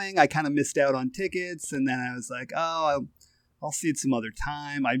on going. I kind of missed out on tickets. And then I was like, oh, I'll see it some other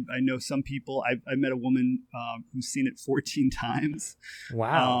time. I know some people. I met a woman who's seen it 14 times.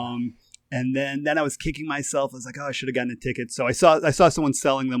 Wow. And then I was kicking myself. I was like, oh, I should have gotten a ticket. So I saw someone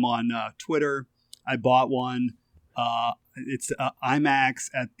selling them on Twitter. I bought one. It's IMAX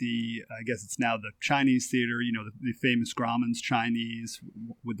at I guess it's now the Chinese theater, the famous Grauman's Chinese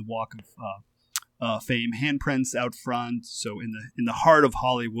with the Walk of Fame handprints out front. So in the heart of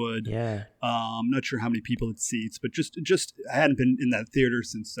Hollywood. Yeah. Not sure how many people it seats, but just I hadn't been in that theater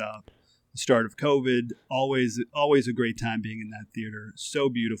since the start of COVID. Always a great time being in that theater. So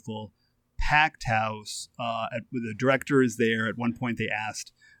beautiful, packed house. The director is there. At one point, they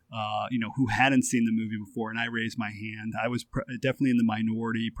asked, who hadn't seen the movie before, and I raised my hand. I was definitely in the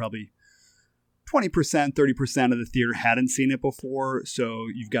minority, probably 20%, 30% of the theater hadn't seen it before. So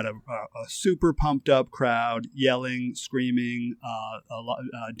you've got a super pumped up crowd yelling, screaming,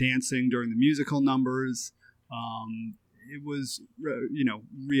 dancing during the musical numbers. It was,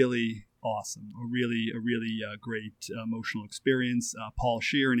 really awesome. A really great emotional experience. Paul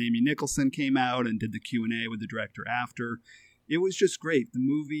Scheer and Amy Nicholson came out and did the Q&A with the director after. It was just great. The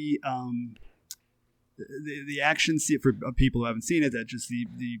movie, the action for people who haven't seen it, that just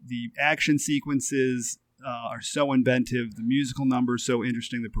the action sequences are so inventive. The musical numbers so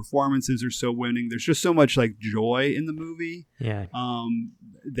interesting. The performances are so winning. There's just so much like joy in the movie. Yeah.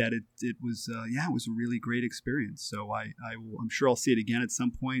 that it was it was a really great experience. So I'm sure I'll see it again at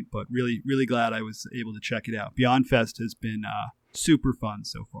some point, but really glad I was able to check it out. Beyond Fest has been super fun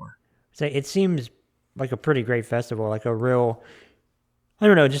so far. So it seems like a pretty great festival, like a real, I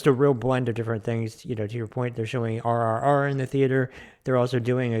don't know, just a real blend of different things. You know, to your point, they're showing RRR in the theater. They're also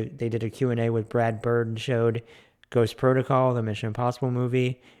they did a Q&A with Brad Bird and showed Ghost Protocol, the Mission Impossible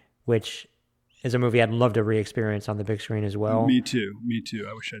movie, which is a movie I'd love to re-experience on the big screen as well. Me too.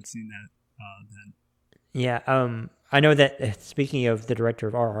 I wish I'd seen that then. Yeah, I know that, speaking of the director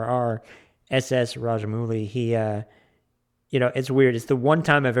of RRR, SS Rajamouli, he, it's weird. It's the one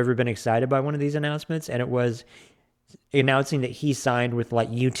time I've ever been excited by one of these announcements, and it was announcing that he signed with like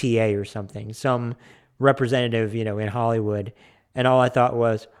UTA or something, some representative, in Hollywood. And all I thought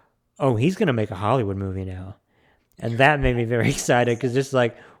was, oh, he's going to make a Hollywood movie now. And that made me very excited because just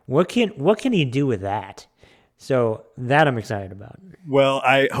like, what can he do with that? So that I'm excited about. Well,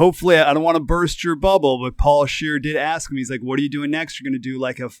 I don't want to burst your bubble, but Paul Scheer did ask him. He's like, "What are you doing next? You're going to do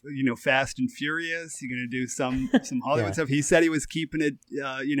like a Fast and Furious? You're going to do some Hollywood stuff?" He said he was keeping it,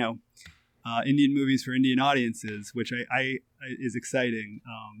 Indian movies for Indian audiences, which I is exciting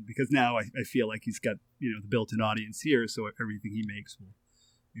because now I feel like he's got the built-in audience here, so everything he makes will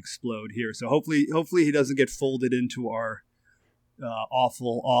explode here. So hopefully he doesn't get folded into our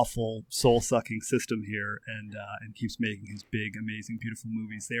awful soul-sucking system here and keeps making his big, amazing, beautiful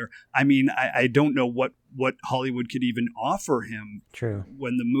movies there. I mean, I don't know what Hollywood could even offer him. True.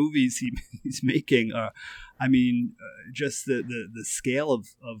 When the movies he's making, just the scale of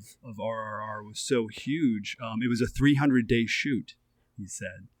RRR was so huge. It was a 300-day shoot, he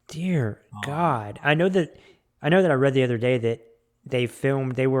said. Dear God. I know that I read the other day that they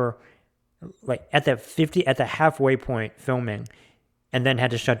were like at the halfway point filming and then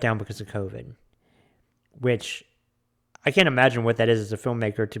had to shut down because of COVID, which I can't imagine what that is as a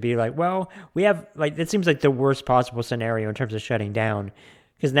filmmaker to be like, well, we have like, it seems like the worst possible scenario in terms of shutting down.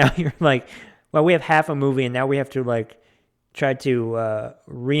 Because now you're like, well, we have half a movie and now we have to like try to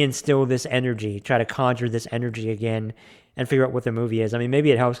reinstill this energy, try to conjure this energy again and figure out what the movie is. I mean,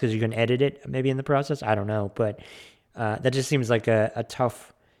 maybe it helps because you can edit it maybe in the process. I don't know. But that just seems like a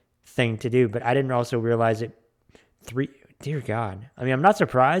tough thing to do. But I didn't also realize it dear God. I mean, I'm not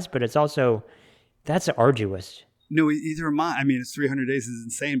surprised, but it's also, that's arduous. No, either am I. I mean, it's 300 days is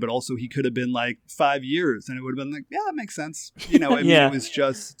insane, but also he could have been like 5 years and it would have been like, yeah, that makes sense. I mean, it was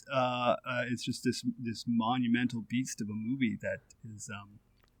just, it's just this monumental beast of a movie that is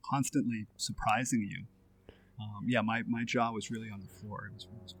constantly surprising you. My jaw was really on the floor. It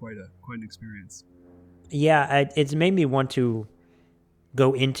was quite an experience. Yeah, it's made me want to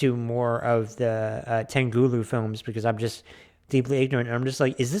go into more of the Tengulu films because I'm just deeply ignorant. I'm just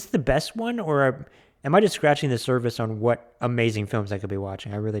like, is this the best one, or am I just scratching the surface on what amazing films I could be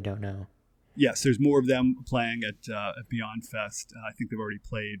watching? I really don't know. Yes, there's more of them playing at Beyond Fest. I think they've already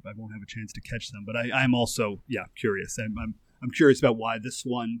played, but I won't have a chance to catch them. But I'm also curious. I'm curious about why this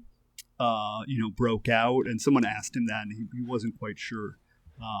one broke out, and someone asked him that, and he wasn't quite sure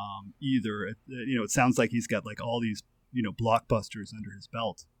either. It sounds like he's got like all these blockbusters under his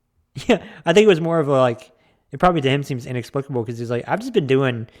belt. Yeah, I think it was more of a like, it probably to him seems inexplicable because he's like,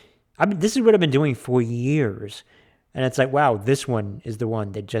 this is what I've been doing for years. And it's like, wow, this one is the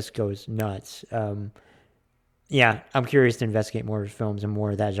one that just goes nuts. I'm curious to investigate more films and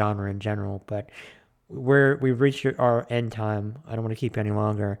more of that genre in general, but we've reached our end time. I don't want to keep you any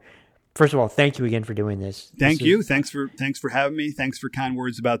longer. First of all, thank you again for doing this. Thank you. Thanks for having me. Thanks for kind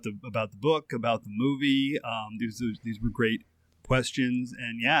words about the book, about the movie. These were great questions,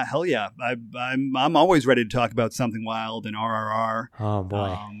 and yeah, hell yeah, I'm always ready to talk about Something Wild and RRR. Oh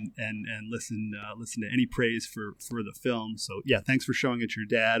boy, and listen to any praise for the film. So yeah, thanks for showing it to your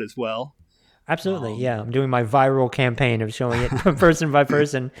dad as well. Absolutely, yeah. I'm doing my viral campaign of showing it person by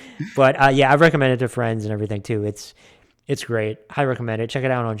person, but I've recommended it to friends and everything too. It's great. I recommend it. Check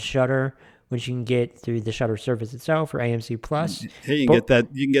it out on Shudder, which you can get through the Shudder service itself or AMC Plus. Hey, you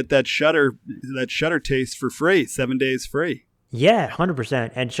can get that Shudder taste for free, 7 days free. Yeah,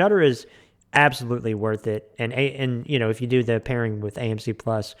 100%. And Shudder is absolutely worth it. And if you do the pairing with AMC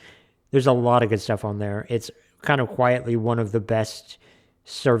Plus, there's a lot of good stuff on there. It's kind of quietly one of the best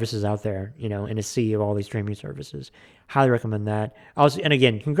services out there, in a sea of all these streaming services. Highly recommend that. And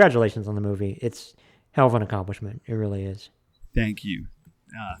again, congratulations on the movie. It's hell of an accomplishment. It really is. Thank you.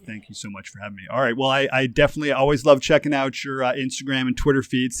 Thank you so much for having me. All right. Well, I definitely always love checking out your Instagram and Twitter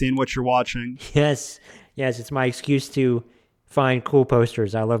feed, seeing what you're watching. Yes. It's my excuse to find cool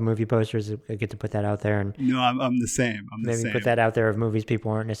posters. I love movie posters. I get to put that out there. And no, I'm the same. Maybe put that out there of movies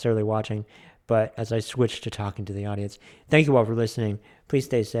people aren't necessarily watching. But as I switch to talking to the audience, thank you all for listening. Please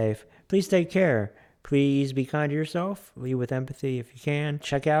stay safe. Please take care. Please be kind to yourself. Lead with empathy if you can.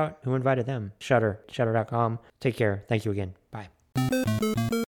 Check out Who Invited Them. Shudder. Shudder.com. Take care. Thank you again.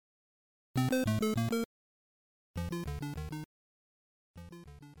 Bye.